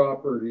their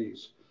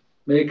properties,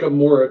 make them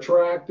more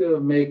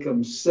attractive, make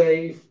them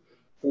safe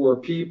for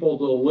people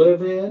to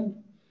live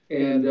in,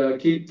 and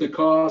keep the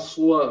costs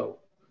low.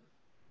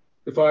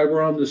 If I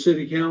were on the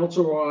city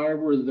council or I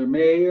were the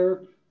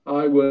mayor,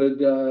 I would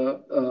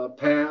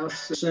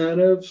pass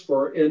incentives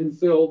for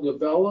infill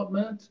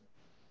development.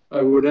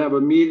 I would have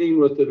a meeting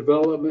with the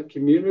development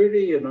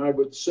community, and I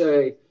would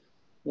say,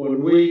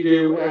 when we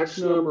do X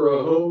number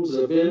of homes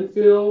of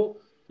infill,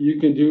 you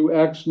can do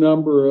X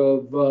number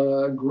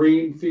of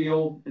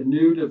greenfield and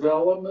new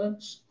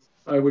developments.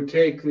 I would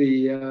take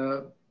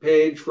the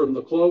page from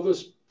the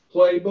Clovis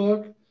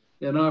playbook,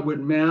 and I would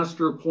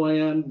master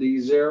plan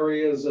these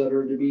areas that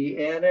are to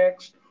be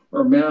annexed,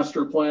 or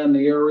master plan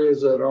the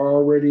areas that are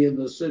already in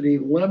the city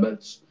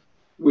limits.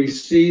 We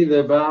see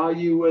the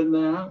value in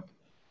that.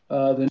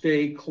 They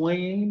stay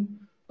clean.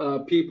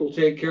 People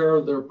take care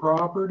of their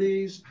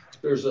properties.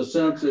 There's a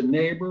sense of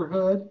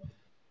neighborhood.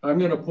 I'm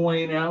going to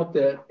point out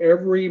that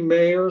every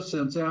mayor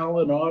since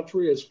Alan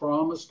Autry has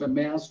promised a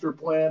master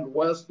plan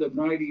west of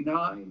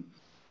 99.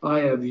 I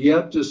have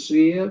yet to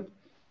see it.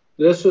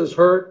 This has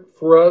hurt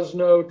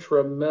Fresno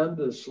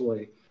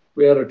tremendously.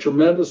 We had a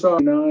tremendous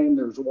 99.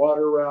 There's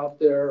water out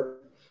there.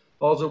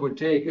 Also, it would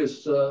take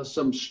us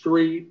some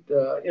street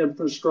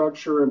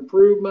infrastructure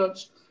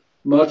improvements,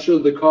 much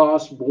of the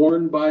cost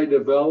borne by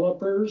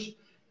developers,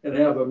 and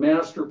have a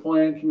master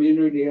plan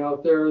community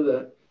out there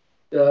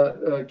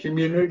that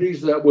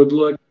communities that would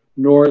look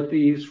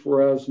northeast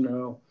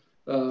Fresno,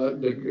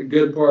 the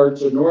good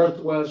parts of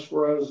northwest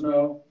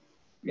Fresno.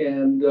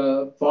 And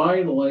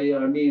finally,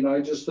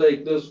 I just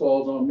think this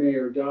falls on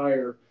Mayor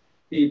Dyer.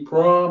 He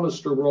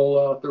promised to roll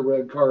out the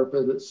red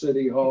carpet at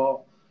City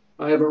Hall.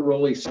 I haven't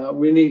really seen.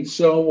 We need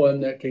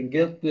someone that can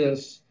get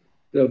this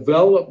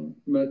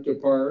development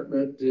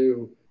department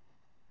to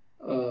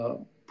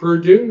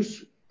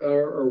produce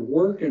or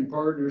work in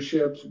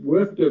partnerships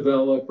with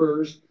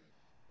developers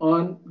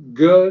on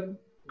good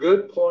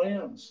good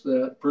plans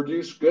that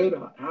produce good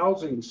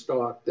housing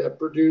stock, that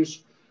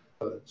produce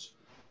goods.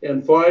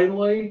 And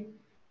finally,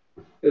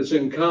 it's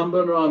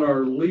incumbent on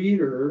our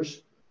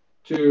leaders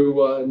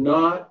to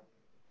not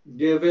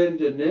give in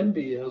to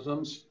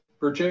NIMBYisms,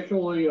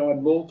 particularly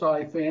on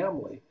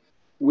multifamily.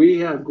 We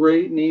have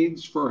great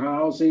needs for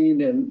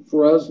housing in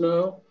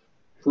Fresno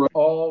for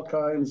all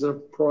kinds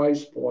of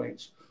price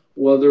points,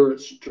 whether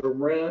it's to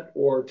rent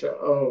or to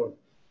own.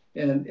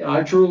 And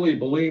I truly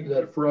believe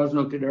that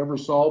Fresno could never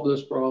solve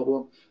this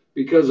problem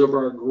because of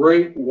our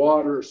great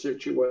water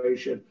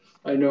situation.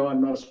 I know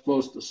I'm not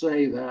supposed to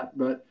say that,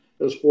 but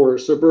as for a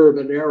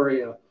suburban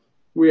area,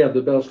 we have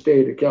the best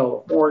state of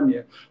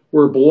California.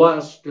 We're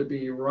blessed to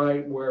be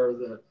right where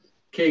the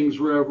Kings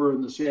River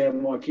and the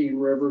San Joaquin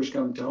Rivers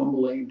come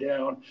tumbling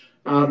down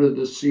out of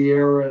the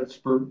Sierra. It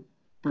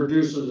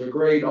produces a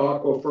great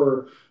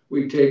aquifer.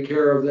 We take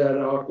care of that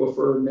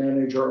aquifer and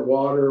manage our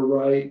water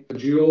right. The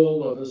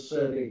jewel of a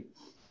city,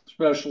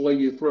 especially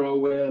you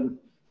throw in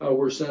how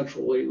we're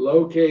centrally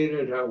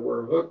located, how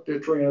we're hooked to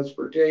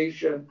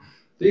transportation.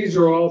 These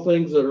are all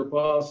things that are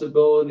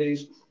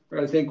possibilities.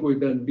 I think we've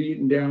been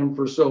beaten down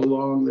for so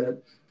long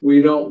that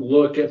we don't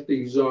look at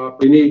these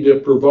options. We need to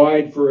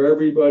provide for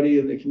everybody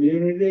in the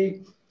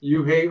community.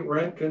 You hate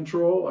rent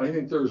control. I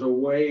think there's a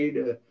way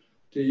to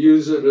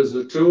use it as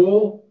a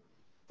tool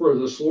for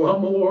the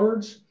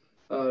slumlords,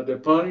 to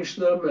punish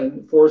them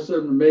and force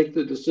them to make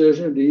the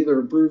decision to either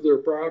improve their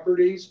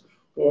properties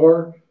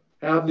or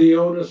have the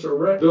onus of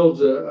rent.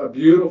 Builds a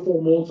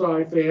beautiful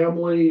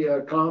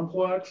multifamily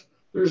complex.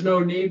 There's no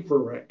need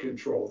for rent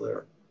control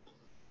there.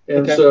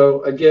 And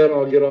so, again,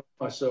 I'll get off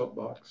my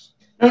soapbox.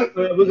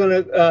 We're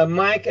going to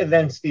Mike and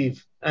then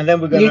Steve. And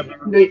then we're going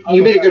to...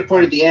 You made a good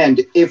point at the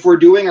end. If we're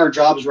doing our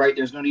jobs right,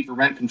 there's no need for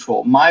rent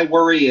control. My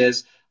worry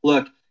is,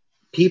 look,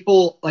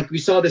 people, like we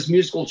saw this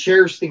musical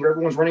chairs thing where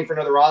everyone's running for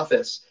another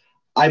office.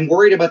 I'm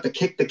worried about the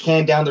kick the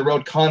can down the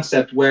road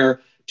concept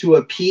where to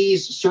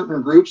appease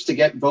certain groups to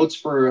get votes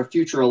for a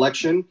future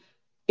election,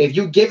 if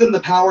you give them the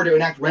power to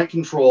enact rent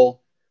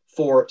control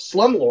for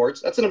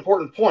slumlords, that's an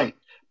important point.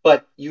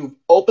 But you've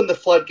opened the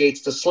floodgates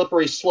to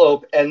slippery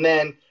slope, and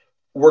then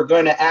we're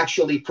going to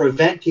actually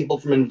prevent people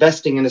from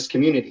investing in this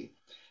community.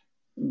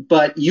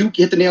 But you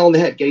hit the nail on the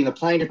head, getting the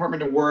planning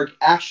department to work,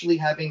 actually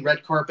having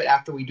red carpet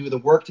after we do the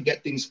work to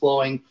get things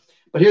flowing.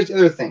 But here's the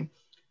other thing.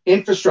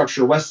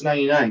 Infrastructure, West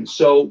 99.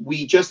 So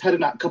we just had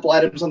a couple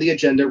items on the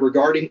agenda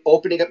regarding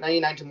opening up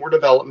 99 to more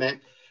development.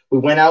 We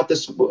went out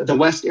the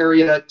West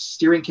area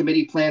steering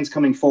committee plans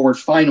coming forward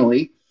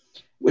finally,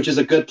 which is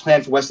a good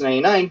plan for West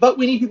 99, but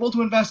we need people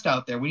to invest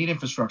out there. We need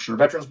infrastructure,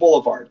 Veterans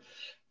Boulevard.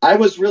 I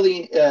was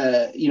really,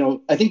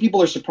 I think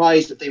people are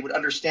surprised if they would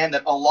understand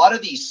that a lot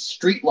of these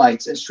street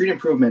lights and street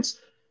improvements,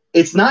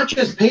 it's not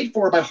just paid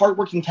for by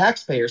hardworking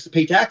taxpayers to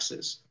pay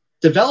taxes.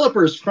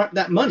 Developers front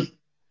that money.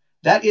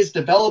 That is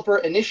developer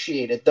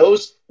initiated.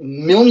 Those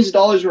millions of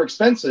dollars of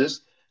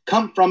expenses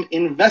come from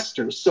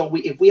investors. So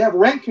if we have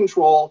rent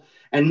control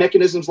and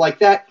mechanisms like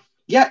that,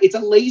 yeah, it's a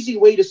lazy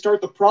way to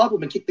start the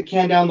problem and kick the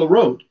can down the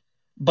road.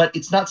 But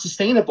it's not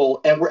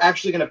sustainable, and we're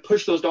actually going to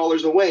push those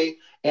dollars away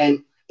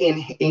and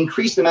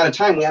increase the amount of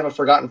time we haven't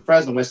forgotten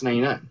Fresno West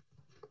 99.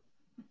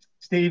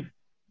 Steve?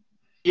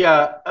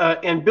 Yeah,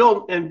 and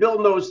Bill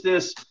knows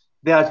this,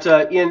 that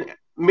in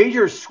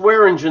Major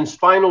Swearingen's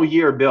final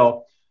year,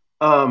 Bill,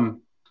 I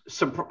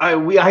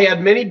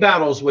had many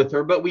battles with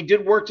her, but we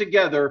did work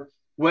together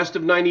west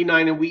of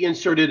 99, and we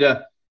inserted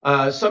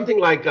something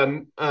like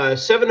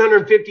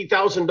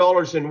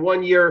 $750,000 in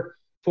 1 year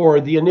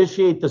for the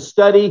initiate the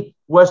study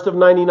west of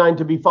 99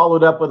 to be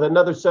followed up with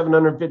another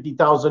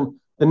 $750,000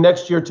 the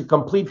next year to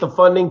complete the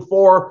funding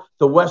for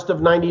the west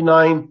of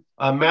 99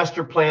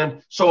 master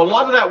plan. So a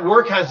lot of that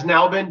work has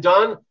now been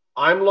done.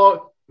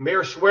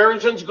 Mayor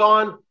Swearingen's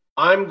gone.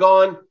 I'm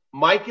gone.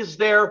 Mike is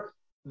there.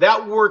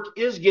 That work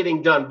is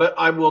getting done. But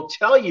I will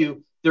tell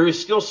you, there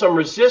is still some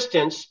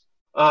resistance.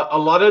 A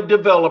lot of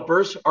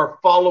developers are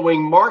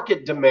following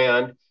market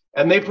demand,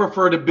 and they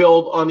prefer to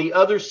build on the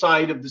other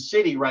side of the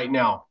city right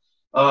now.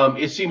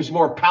 It seems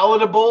more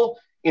palatable.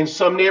 In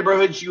some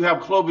neighborhoods, you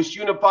have Clovis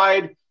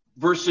Unified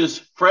versus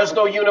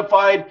Fresno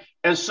Unified.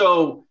 And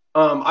so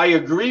I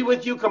agree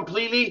with you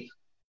completely.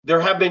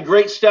 There have been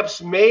great steps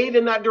made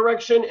in that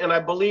direction, and I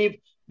believe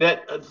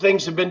that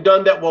things have been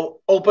done that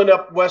will open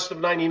up west of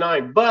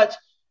 99. But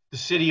the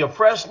city of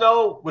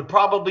Fresno would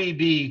probably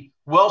be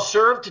well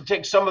served to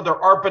take some of their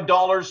ARPA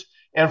dollars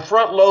and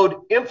front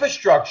load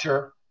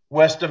infrastructure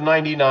west of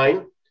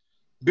 99,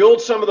 build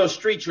some of those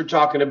streets you're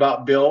talking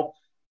about, Bill,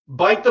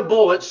 bite the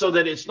bullet so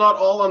that it's not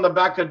all on the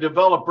back of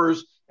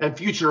developers and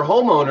future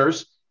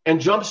homeowners, and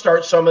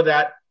jumpstart some of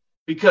that,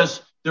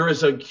 because there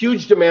is a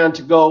huge demand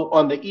to go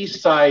on the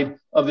east side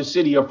of the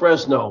city of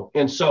Fresno.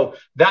 And so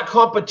that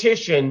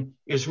competition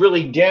is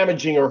really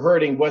damaging or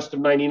hurting west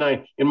of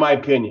 99, in my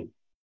opinion.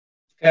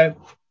 Okay.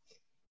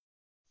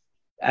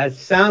 It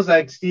sounds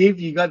like, Steve,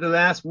 you got the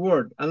last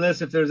word,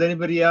 unless if there's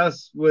anybody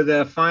else with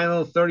a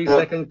final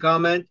 30-second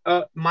comment.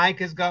 Mike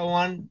has got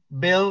one.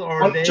 Bill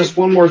or Dave? Just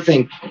one more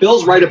thing.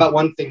 Bill's right about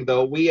one thing,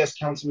 though. We as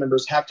council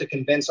members have to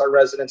convince our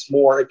residents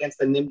more against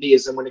the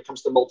NIMBYism when it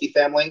comes to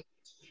multifamily,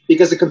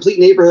 because a complete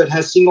neighborhood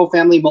has single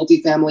family,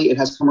 multifamily, it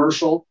has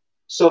commercial.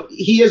 So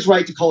he is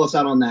right to call us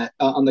out on that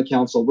on the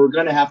council. We're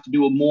going to have to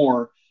do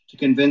more to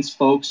convince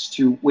folks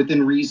to,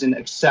 within reason,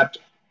 accept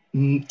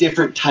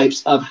different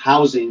types of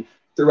housing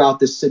throughout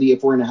this city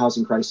if we're in a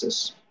housing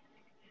crisis.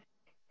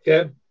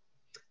 Okay,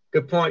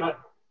 good point.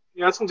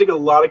 Yeah, it's going to take a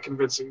lot of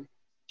convincing.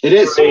 It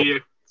is.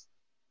 It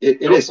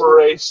is. For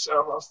a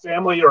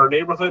family or a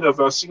neighborhood of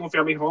a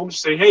single-family homes,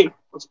 say, hey,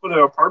 let's put an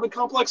apartment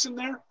complex in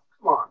there.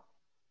 Come on.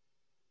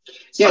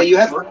 Yeah,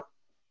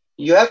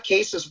 you have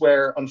cases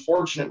where,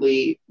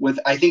 unfortunately,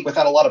 I think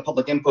without a lot of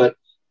public input,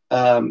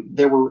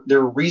 there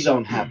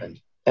rezone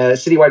happened.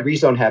 Citywide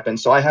rezone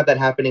happened. So I have that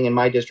happening in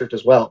my district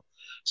as well.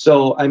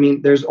 So, I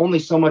mean, there's only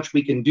so much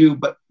we can do,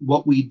 but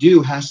what we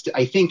do has to,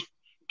 I think,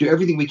 do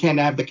everything we can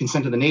to have the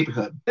consent of the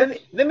neighborhood.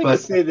 Let me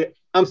just say that.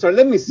 I'm sorry.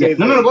 Let me say that.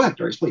 No, go ahead,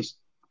 Doris, please.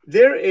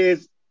 There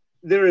is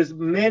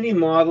many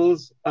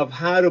models of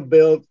how to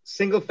build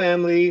single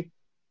family,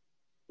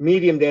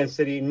 medium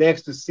density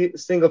next to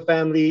single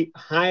family,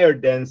 higher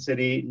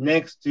density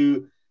next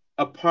to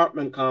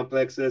apartment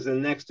complexes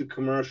and next to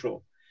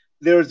commercial.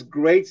 There's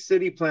great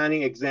city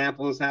planning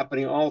examples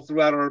happening all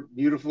throughout our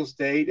beautiful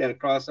state and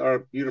across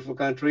our beautiful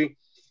country,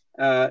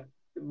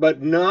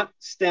 but not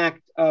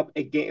stacked up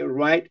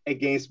right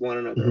against one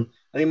another. Mm-hmm.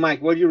 I think,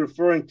 Mike, what you're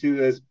referring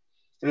to is,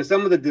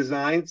 some of the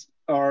designs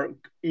are,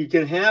 you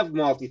can have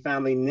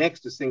multifamily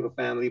next to single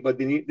family, but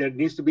there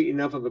needs to be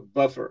enough of a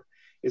buffer.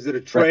 Is it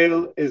a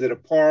trail? Right. Is it a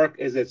park?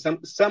 Is it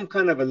some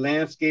kind of a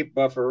landscape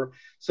buffer?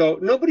 So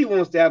nobody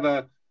wants to have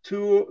a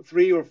 2,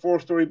 3, or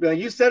 4-story building.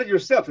 You said it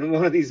yourself in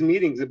one of these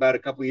meetings about a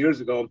couple of years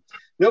ago.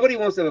 Nobody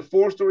wants to have a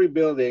 4-story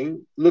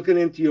building looking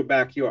into your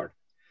backyard.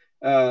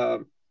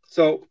 And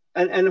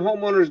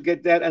homeowners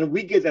get that, and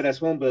we get that as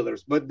home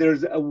builders. But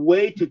there's a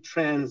way to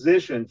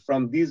transition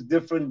from these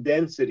different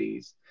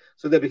densities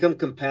so they become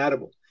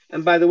compatible.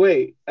 And by the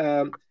way,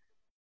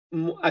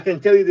 I can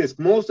tell you this: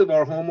 most of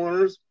our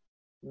homeowners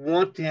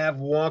want to have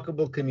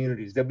walkable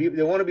communities. They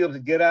want to be able to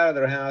get out of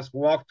their house,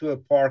 walk to a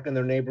park in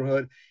their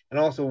neighborhood, and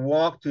also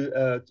walk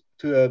to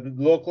a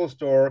local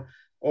store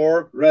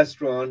or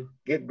restaurant,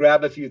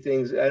 grab a few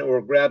things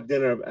or grab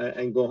dinner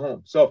and go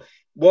home. So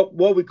what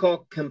we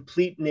call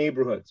complete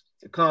neighborhoods,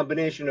 a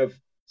combination of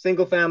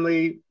single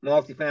family,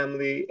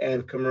 multifamily,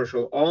 and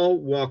commercial,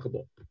 all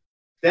walkable.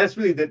 That's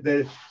really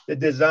the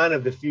design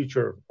of the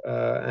future.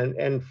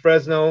 And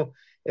Fresno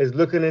is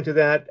looking into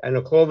that. I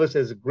know Clovis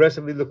is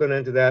aggressively looking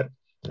into that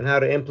and how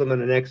to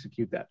implement and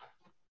execute that.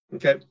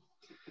 Okay.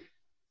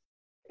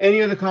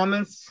 Any other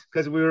comments?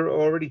 Because we're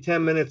already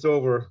 10 minutes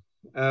over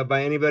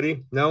by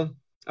anybody? No?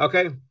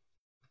 Okay.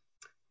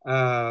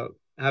 Have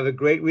a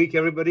great week,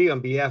 everybody. On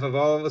behalf of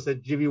all of us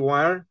at GV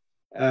Wire,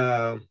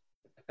 have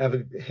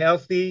a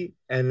healthy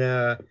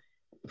and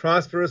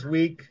prosperous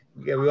week.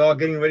 Yeah, we're all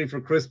getting ready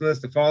for Christmas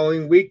the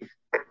following week.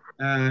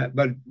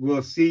 But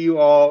we'll see you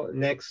all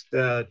next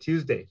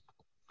Tuesday.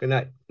 Good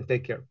night and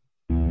take care.